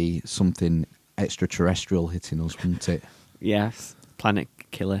would be something extraterrestrial hitting us, wouldn't it? Yes, planet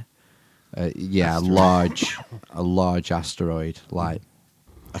killer. Yeah, a large asteroid, like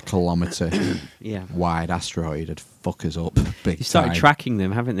a kilometre Yeah. wide asteroid, would fuck us up big They started time. tracking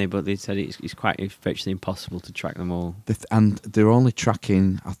them, haven't they? But they said it's virtually impossible to track them all. And they're only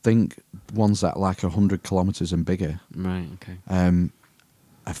tracking, I think, ones that are like 100 kilometres and bigger. Right. Okay.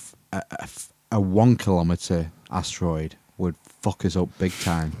 A 1 kilometre asteroid would fuck us up big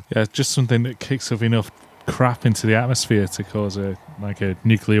time. Yeah, just something that kicks up enough crap into the atmosphere to cause a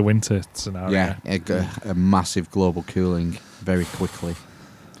nuclear winter scenario. Yeah, a massive global cooling very quickly.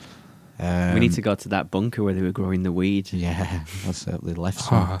 We need to go to that bunker where they were growing the weed. Yeah, I certainly left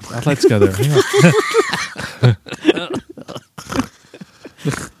some. Oh, I'd like to go there.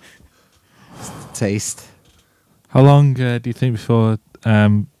 Taste. How long do you think before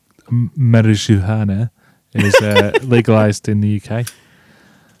marijuana is legalized in the UK?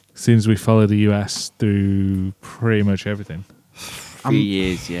 Seems we follow the US through pretty much everything. 3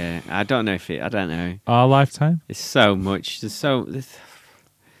 years, yeah. I don't know. Our lifetime? It's so much.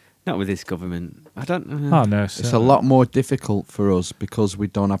 Not with this government. I don't know. Oh no, It's a lot more difficult for us because we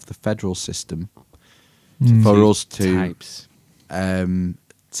don't have the federal system Mm. for us to Types.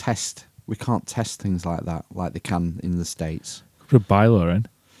 test. We can't test things like that like they can in the States. Put a bylaw in.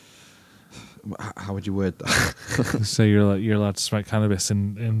 How would you word that? So you're allowed to smoke cannabis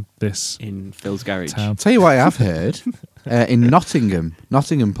in this In Phil's garage. town. Tell you what I have heard. In Nottingham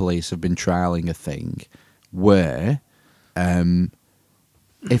police have been trialling a thing where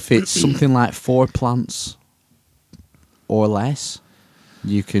if it's something like 4 plants or less,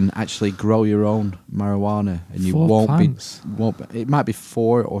 you can actually grow your own marijuana, and you 4 won't plants? be. It might be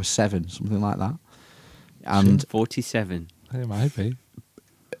 4 or 7, something like that. And 47. It might be.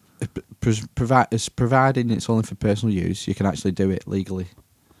 providing it's only for personal use, you can actually do it legally,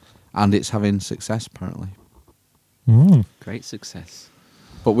 and it's having success apparently. Mm. Great success.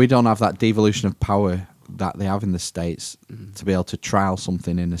 But we don't have that devolution of power that they have in the States to be able to trial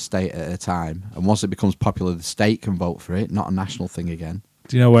something in a state at a time. And once it becomes popular, the state can vote for it, not a national thing again.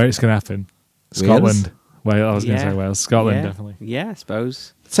 Do you know where it's going to happen? Wales? Scotland. Well, I was going to Yeah. say Wales. Scotland, Yeah. definitely. Yeah, I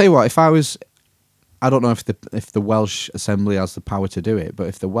suppose. Tell you what, I don't know if the Welsh Assembly has the power to do it, but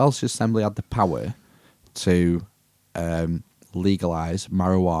if the Welsh Assembly had the power to legalise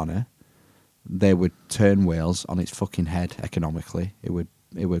marijuana, they would turn Wales on its fucking head economically. It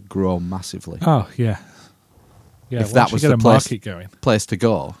would grow massively. Oh, yeah. Yeah, If that once you was get the a place- market going. Place to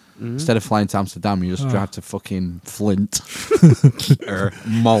go. Mm-hmm. Instead of flying to Amsterdam, you just drive to fucking Flint or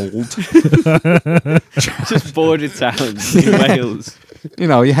Mould. Just border towns in Wales. You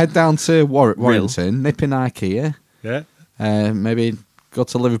know, you head down to Warrington, nip in IKEA, Yeah. maybe go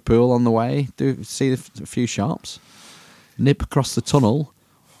to Liverpool on the way, see a few shops, nip across the tunnel.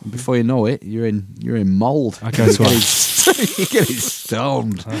 And before you know it, you're in Mould. I go to You're getting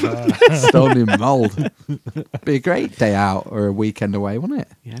stoned, stoned in Mould. Be a great day out or a weekend away, wouldn't it?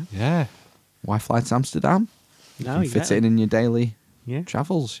 Yeah. Yeah. Why fly to Amsterdam? No, You fit it in your daily Yeah.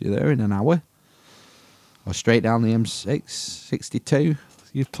 travels. You're there in an hour. Or straight down the M6, 62.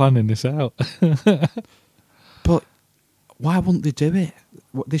 You're planning this out. But why wouldn't they do it?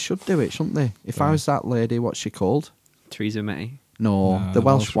 They should do it, shouldn't they? If I was that lady, what's she called? Theresa May. No, No, the the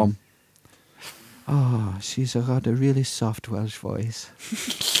Welsh Welsh one. Oh, she's got a really soft Welsh voice.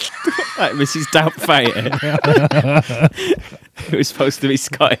 Like Mrs Doubtfire. Who was supposed to be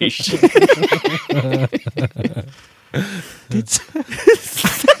Scottish.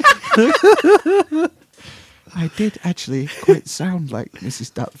 I did actually quite sound like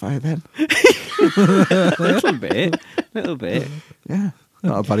Mrs Doubtfire then. little bit. Yeah,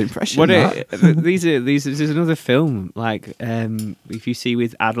 not a bad impression. What that. these is another film. Like, if you see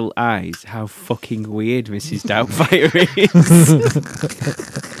with adult eyes, how fucking weird Mrs Doubtfire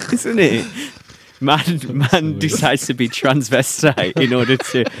is, isn't it? Man decides to be transvestite in order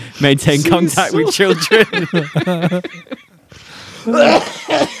to maintain contact with children.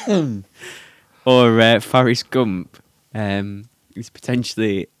 Or Forrest Gump is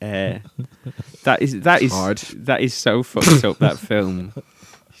potentially that is hard. That is so fucked up. That film.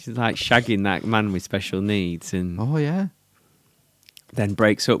 She's like shagging that man with special needs, and Oh yeah. then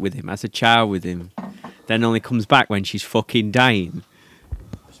breaks up with him, has a child with him, then only comes back when she's fucking dying.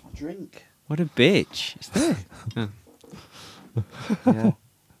 Drink. What a bitch! It's there. Oh. Yeah.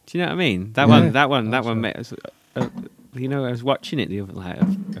 Do you know what I mean? That one. Made us, you know, I was watching it the other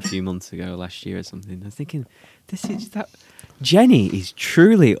a few months ago, last year or something. I was thinking, Jenny is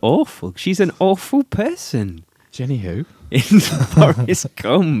truly awful. She's an awful person. Jenny who? In Forrest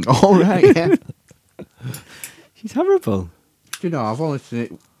Gump. All right. Yeah. She's horrible. You know,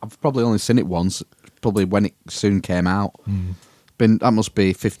 I've probably only seen it once. Probably when it soon came out. That must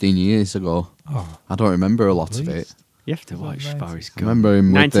be 15 years ago. Oh, I don't remember a lot of it. least. You have to watch Nice. Forrest I Gump. remember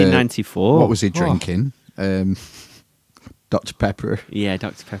him with 1994. what was he drinking? Dr. Pepper. Yeah,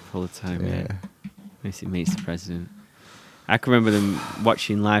 Dr. Pepper all the time. Yeah. Yeah. Meets the president. I can remember them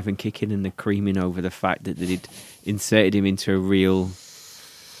watching Live and Kicking and they're creaming over the fact that they'd inserted him into a real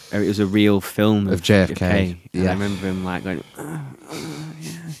film Of JFK, And yeah. I remember him like going, yeah,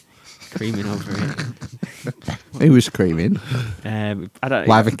 creaming over it. He was screaming. I don't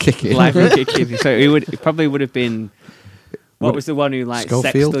Live and Kicking. Live and Kicking. So it probably would have been. What was the one who like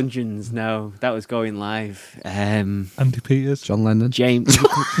Schofield? Sex Dungeons? No, that was going live. Andy Peters. John Lennon. James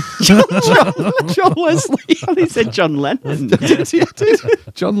John Leslie. I think he said John Lennon.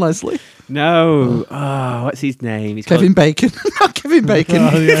 John Leslie. No. Oh, what's his name? He's Kevin Bacon. Not Kevin Bacon.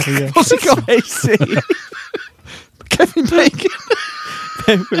 Oh, yeah. What's he called? Spacey. Kevin Bacon.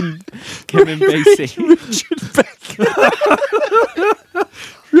 Kevin Spacey.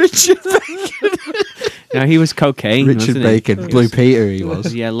 Richard Bacon. No, he was cocaine. Richard wasn't Bacon. He? Blue Peter he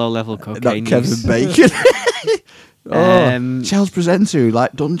was. Yeah, low level Not cocaine. Kevin use. Bacon. Charles presenter who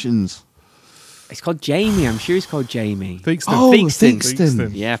liked dungeons. It's called Jamie. I'm sure he's called Jamie. Theakston. Oh, Theakston.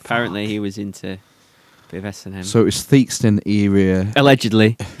 Theakston. Yeah, apparently he was into a bit of S&M. So it was Theakston era.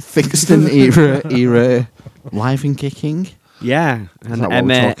 Allegedly. Theakston era. Live and Kicking. Yeah. that And what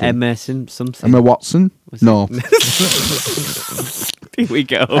we're Emma talking? something. Emma Watson. Was No. Here we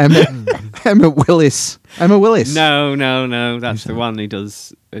go. Emma Willis. Emma Willis. No. That's the one who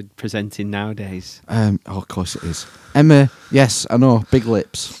does presenting nowadays. Oh, of course it is. Emma. Yes, I know. Big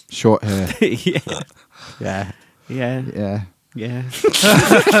lips, short hair. Yeah. Yeah. Yeah. Yeah. Yeah.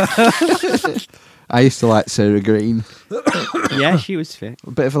 I used to like Sarah Green. Yeah, she was fit.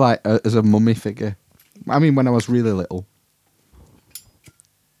 A bit of like as a mummy figure. I mean, when I was really little,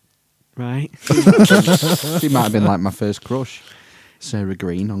 Right. she might have been like my first crush. Sarah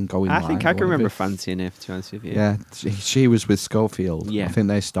Green on Going I Live. think I or can remember whatever. fancying her, to be honest with you. Yeah, she was with Schofield. Yeah. I think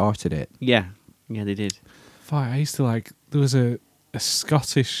they started it. Yeah, they did. Fuck, I used to like. There was a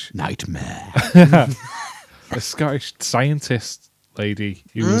Scottish Nightmare. a Scottish scientist lady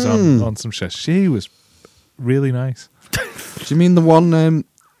who was on some show. She was really nice. Do you mean the one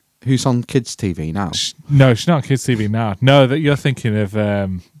who's on kids' TV now? No, she's not on kids TV now. No, that you're thinking of.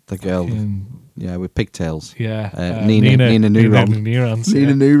 The girl, fucking- yeah, with pigtails. yeah, Nina Neuron. Neurons. Nina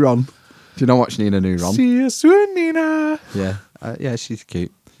yeah. Neuron. Do you not watch Nina Neuron? See you soon, Nina. Yeah, yeah, she's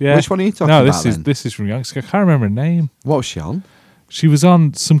cute. Yeah. Which one are you talking no, about? this is from Youngster. I can't remember her name. What was she on? She was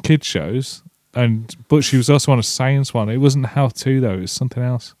on some kids shows, but she was also on a science one. It wasn't How To though. It was something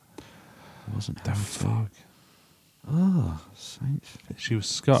else. It wasn't The How To. fuck. Oh, science fiction. She was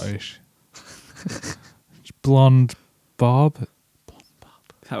Scottish. Blonde Bob.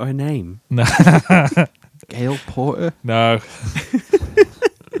 Is that her name? No, Gail Porter. no.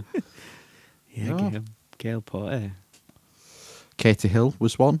 Yeah, No. Gail Porter. Katie Hill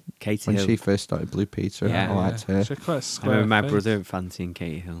was one Katie when Hill. she first started Blue Peter. Yeah. I liked her. She had quite a I square remember my face. brother fancying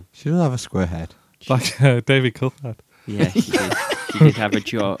Katie Hill. She does have a square head. Like David Coulthard. Yeah, she did. She did have a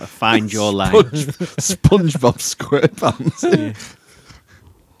fine jawline. SpongeBob SquarePants. Yeah.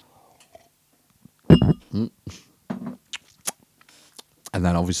 And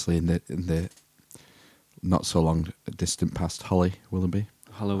then obviously in the not so long distant past, Holly Willoughby.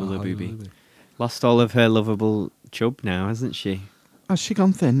 Hello, Willoughby. Lost all of her lovable chub now, hasn't she? Has she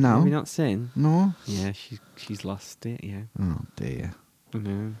gone thin now? Have you not seen? No. Yeah, she's lost it. Yeah. Oh dear. I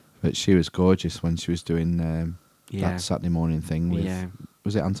know. But she was gorgeous when she was doing Yeah. that Saturday morning thing with. Yeah.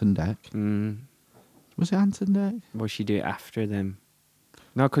 Was it Anton Deck? Was it Anton Deck? Well, she do it after them.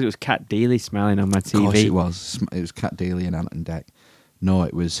 No, because it was Cat Dealey smiling on my Of course TV. it was. It was Cat Daly and Anton Deck. No,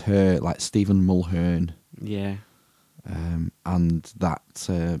 it was her, like Stephen Mulhern, Yeah. and that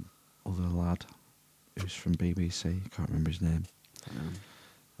other lad who's from BBC. I can't remember his name.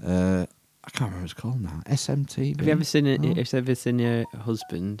 I can't remember what it's called now. SMTV. Have you ever seen it? No. Have you ever seen your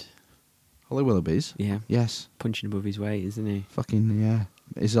husband? Holly Willoughby's? Yeah. Yes. Punching above his weight, isn't he? Fucking, yeah.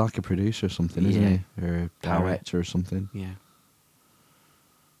 He's like a producer or something, isn't Yeah. he? Or a Power. director or something. Yeah.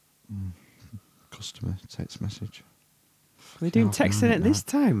 Customer text message. Are they doing No, texting no, at no. this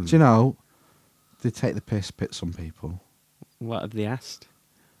time? Do you know, they take the piss bit, some people. What have they asked?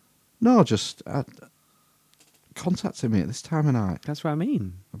 No, just contacting me at this time of night That's what I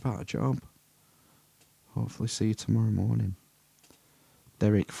mean. about a job. Hopefully see you tomorrow morning.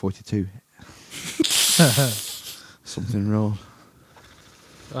 Derek, 42. Something wrong.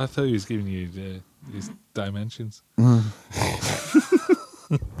 I thought he was giving you his dimensions.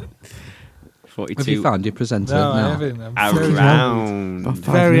 42. Have you found your presenter No, I now? haven't. I'm very, Around. About 5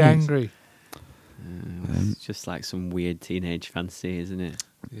 very minutes. angry. It's just like some weird teenage fantasy, isn't it?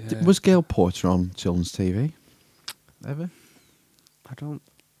 Yeah. Was Gail Porter on children's TV? Ever? I don't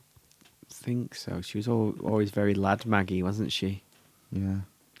think so. She was always very lad Maggie, wasn't she? Yeah.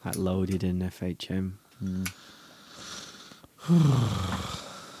 Like Loaded in FHM.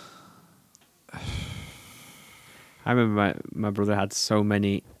 I remember my brother had so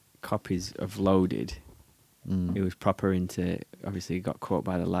many copies of Loaded. He was proper into. Obviously, he got caught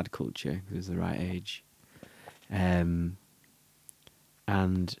by the lad culture. He was the right age. And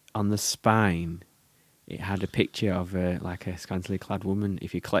on the spine, it had a picture of like a scantily clad woman.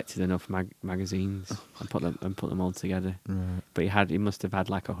 If you collected enough magazines and put them all together, Right. but he must have had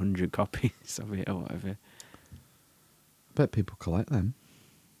like 100 copies of it or whatever. Bet people collect them.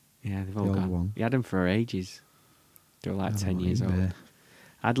 Yeah, they've all The old gone. one. He had them for ages. They were like 10 years eBay. old.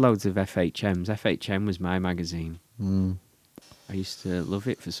 I had loads of FHMs. FHM was my magazine. I used to love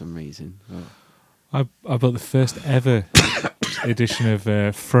it for some reason. But I bought the first ever edition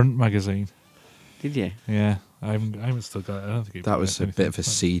of Front magazine. did you? Yeah, I haven't still got it. I don't think That was a bit of a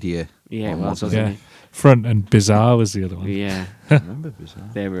seedier. Yeah, it one, was, wasn't wasn't Yeah, Front and Bizarre was the other one. it? Yeah. I remember Bizarre.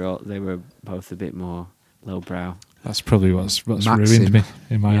 They were both a bit more lowbrow. That's probably what's Maxim. ruined me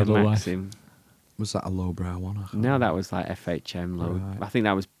in my Yeah, Oh, adult life. Maxim. Was that a lowbrow one? I can't No, that was like FHM load. Right. I think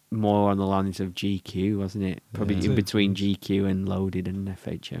that was more on the lines of GQ, wasn't it? Probably Yeah. in between GQ and Loaded and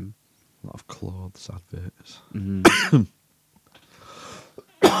FHM. A lot of clothes adverts. Mhm.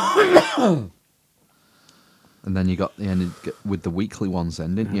 And then you got the end with the weekly ones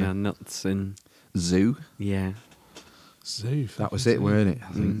then, didn't you? Yeah, Nuts and Zoo. yeah. Zoo. That was it, weren't it?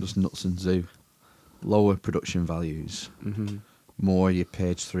 I think Mm. just Nuts and Zoo. Lower production values. Hmm. More your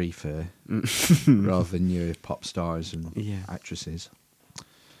page 3 fare rather than your pop stars and Yeah. actresses.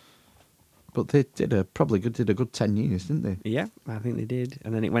 But they did a good 10 years, didn't they? Yeah, I think they did.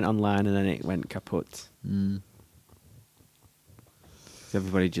 And then it went online and then it went kaput. So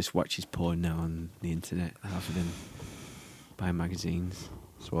everybody just watches porn now on the internet rather than buying magazines,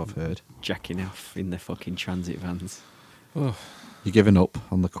 So I've heard. jacking off in their fucking transit vans. Oh, You're giving up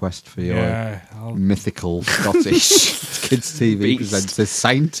on the quest for your yeah, I'll, mythical Scottish kids TV Beast. presenter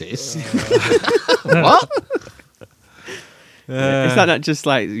scientist. What? Is that not just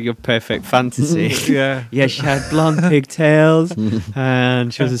like your perfect fantasy? yeah. Yeah, she had blonde pigtails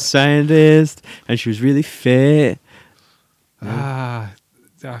and she was a scientist and she was really fit. No,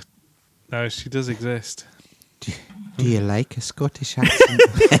 she does exist. Do you like a Scottish accent?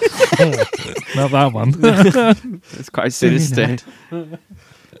 Not that one. It's quite sinister. not. I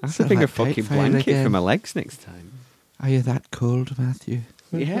have to bring a like fucking Fire blanket again. for my legs next time. Are you that cold, Matthew?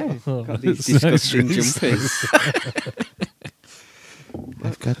 Yeah, Oh, got these that's disgusting really jumpers.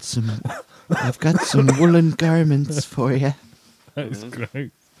 I've got some woolen garments for you. That is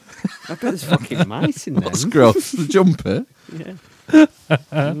great. I bet there's fucking mice in them. What's gross? The jumper? Yeah.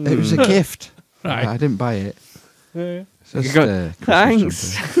 It was a gift. Right. I didn't buy it. Yeah. It's just, You go,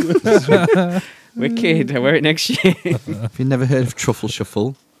 Christmas thanks. jumper. Wicked. I wear it next year. If you've never heard of Truffle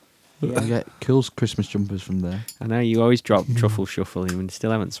Shuffle, you get cool Christmas jumpers from there. I know you always drop Truffle Shuffle in when you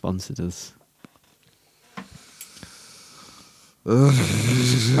still haven't sponsored us.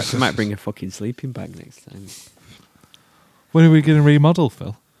 I might bring a fucking sleeping bag next time. When are we going to remodel,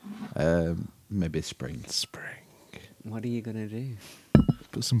 Phil? Maybe spring. Spring. What are you going to do?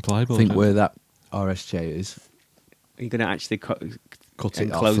 Put some I plywood. think on. where that RSJ is, Are you going to actually cut it off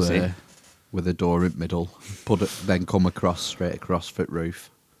enclose it? there with a door in middle, then come straight across for roof,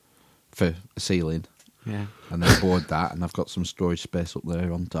 for a ceiling, Yeah. and then board that, and I've got some storage space up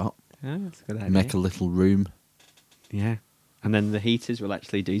there on top. Yeah, that's a good idea. Make a little room. Yeah. And then the heaters will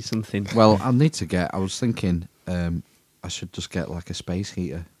actually do something. Well, I was thinking I should just get like a space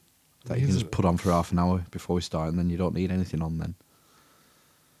heater that you can just put on for half an hour before we start, and then you don't need anything on then.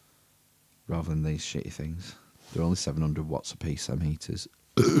 Rather than these shitty things. They're only 700 watts a piece, them heaters.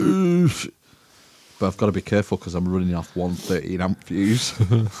 But I've got to be careful because I'm running off 113 amp fuse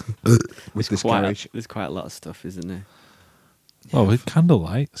with this garage. There's quite a lot of stuff, isn't there? Well, with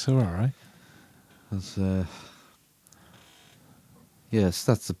candlelight, so all right. That's, yes,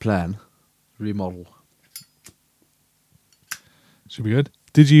 that's the plan. Remodel. Should be good.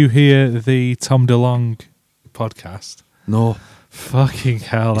 Did you hear the Tom DeLonge podcast? No. Fucking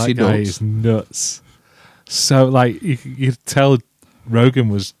hell, Is that he guy nuts? is nuts. So, like, you tell Rogan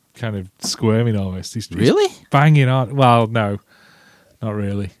was kind of squirming almost. He's Really? banging on. Well, no, not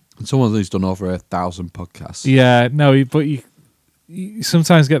really. And someone who's done over 1,000 podcasts. Yeah, no, but you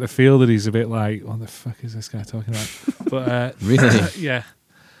sometimes get the feel that he's a bit like, what the fuck is this guy talking about? But Really? yeah.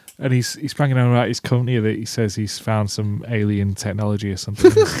 And he's banging on about his company that he says he's found some alien technology or something.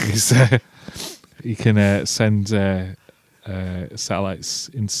 You can send satellites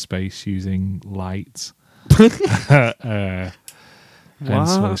in space using light. And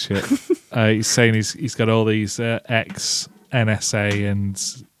some other shit. He's saying he's got all these ex-NSA and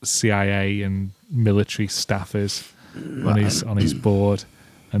CIA and military staffers on his board,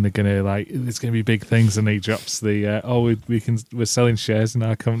 and they're gonna there's gonna be big things, and he drops the we're selling shares in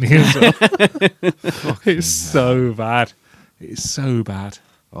our company as well. It's so bad. It's so bad.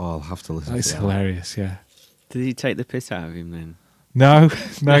 Oh, I'll have to listen. It's to hilarious. Yeah. Did he take the piss out of him then? No,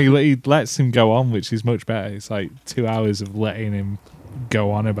 he lets him go on, which is much better. It's like 2 hours of letting him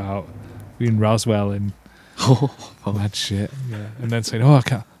go on about being Roswell and mad shit. Yeah, and then saying, "Oh, I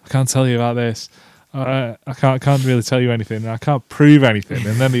can't tell you about this. I can't really tell you anything. I can't prove anything."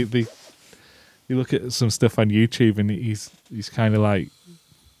 And then you look at some stuff on YouTube, and he's kind of like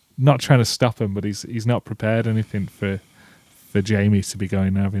not trying to stop him, but he's not prepared anything for Jamie to be going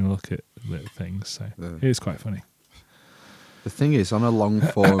and having a look at little things. So it is quite funny. The thing is, on a long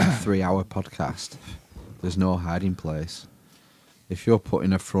form 3-hour podcast, there's no hiding place. If you're put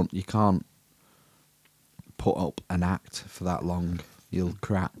in a front, you can't put up an act for that long. You'll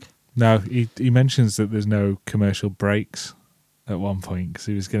crack. No, he mentions that there's no commercial breaks at one point, because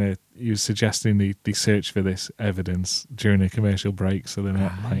he was suggesting they search for this evidence during a commercial break, so they're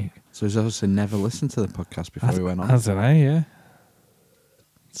not like. So he's obviously never listened to the podcast before he went on. I don't know, yeah.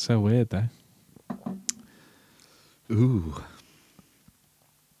 It's so weird though. Ooh.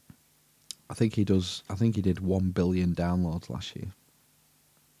 I think he did 1 billion downloads last year.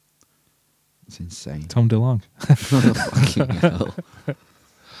 It's insane. Tom DeLonge. Fucking hell.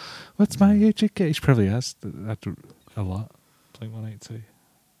 What's my age again? He probably has a lot. Blink 182.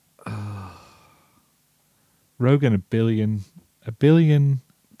 Rogan, a billion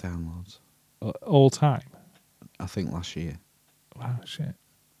Downloads. all time. I think last year. Wow, shit.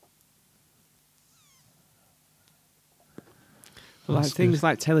 Well, like That's things good.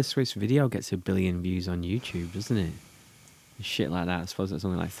 like Taylor Swift's video gets 1 billion views on YouTube, doesn't it? And shit like that. I suppose it's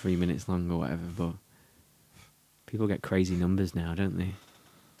only like 3 minutes long or whatever, but people get crazy numbers now, don't they?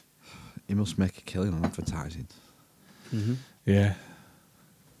 He must make a killing on advertising. Mm-hmm. Yeah.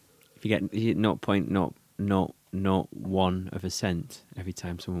 If you get 0.001 of a cent every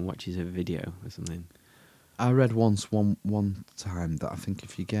time someone watches a video or something. I read one time that I think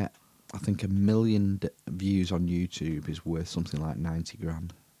if you get 1 million views on YouTube is worth something like 90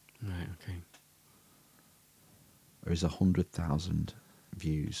 grand. Right, okay. Or is 100,000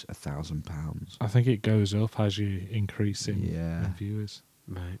 views £1,000? I think it goes up as you increase in viewers.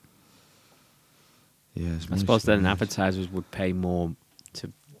 Right. Yeah, I suppose then advertisers would pay more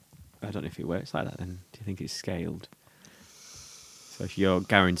to... I don't know if it works like that then. Do you think it's scaled? So if you're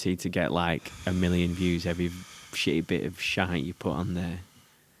guaranteed to get like 1 million views every shitty bit of shite you put on there,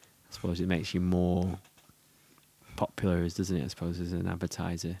 I suppose it makes you more popular, doesn't it? I suppose as an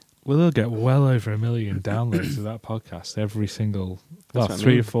advertiser. Well, they'll get well over 1 million downloads of that podcast every single, That's what I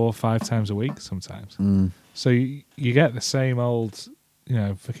 3 mean. or 4, 5 times a week sometimes. Mm. So you get the same old,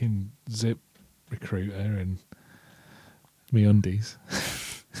 fucking Zip recruiter and MeUndies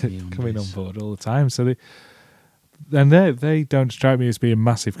coming on board all the time. So they don't strike me as being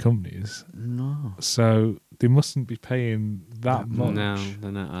massive companies. No. So they mustn't be paying that much. No,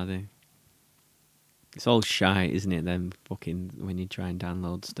 they're not, are they? It's all shite, isn't it? Then fucking when you try and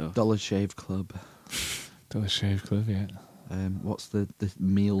download stuff. Dollar Shave Club. Dollar Shave Club, yeah. What's the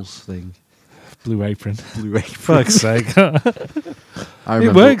meals thing? Blue Apron. Blue Apron. Fuck's sake.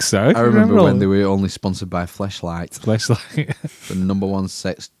 It works though. I remember when they were only sponsored by Fleshlight, Fleshlight. the number one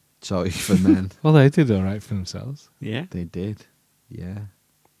sex toy for men. Well, they did all right for themselves. Yeah. They did. Yeah.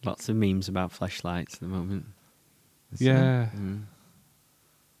 Lots of memes about flashlights at the moment. Yeah. Mm.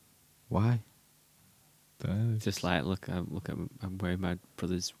 Why? Just like, look, I'm wearing my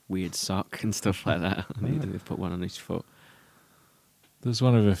brother's weird sock and stuff like that. And they put one on his foot. There's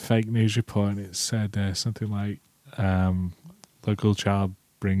one of a fake news report, and it said something like, local child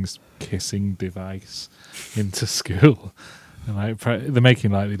brings kissing device into school. And like they're making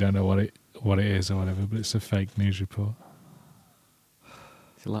like they don't know what it is or whatever, but it's a fake news report.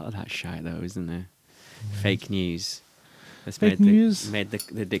 There's a lot of that shite though, isn't there? Fake news. That's Fake news? made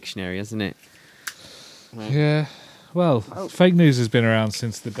the dictionary, hasn't it? Right. Yeah. Well, fake news has been around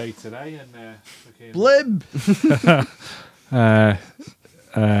since the day today, and Blib!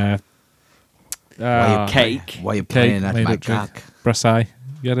 Cake. Why are you playing at made my up drink. cock? Brassai.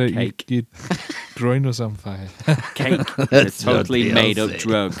 Cake. Your groin was on fire. Cake. A totally made up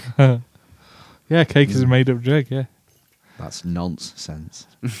drug. Yeah, cake is a made up drug, yeah. That's nonsense.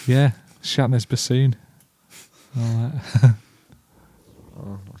 Yeah. Shatner's bassoon. All that.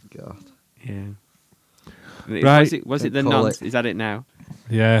 Oh my god. Yeah. Right. Was it the Call nonce? it. Is that it now?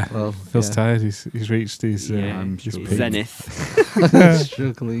 Yeah. Well, Feels yeah. tired. He's reached his, Yeah. his peak. Zenith.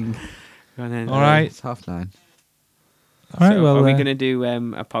 Struggling. All right. It's 9:30. All right. So Well, are we going to do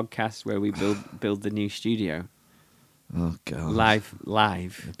a podcast where we build the new studio Oh god.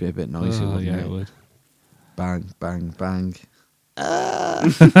 live? It'd be a bit noisy, wouldn't yeah, it? it would. Bang, bang, bang.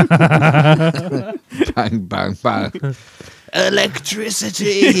 Bang, bang, bang.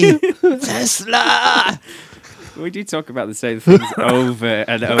 Electricity! Tesla! We do talk about the same things over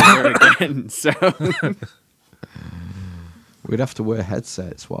and over again. So We'd have to wear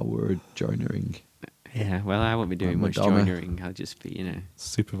headsets while we're joinery. yeah, well, I won't be doing much Madonna. joinery. I'll just be,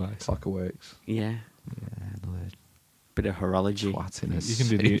 Supervise. Clockworks. yeah, Yeah, another bit of horology. twat in a You can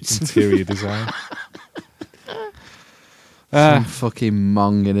do the suit. interior design. Some fucking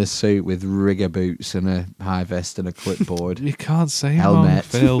mong in a suit with rigger boots and a high vest and a clipboard. You can't say Helmet.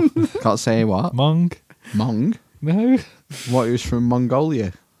 Mong, Phil. Can't say what? Mong? Mong? No. What, he was from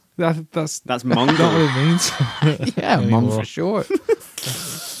Mongolia? That's That's not Mongol. what it means. Yeah, Mong Anymore. for short.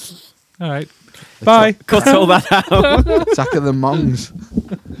 All right. Bye. Cut all that out. Attack of the Mongs.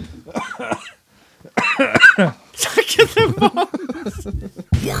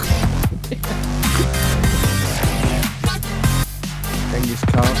 Genghis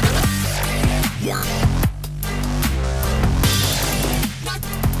Khan.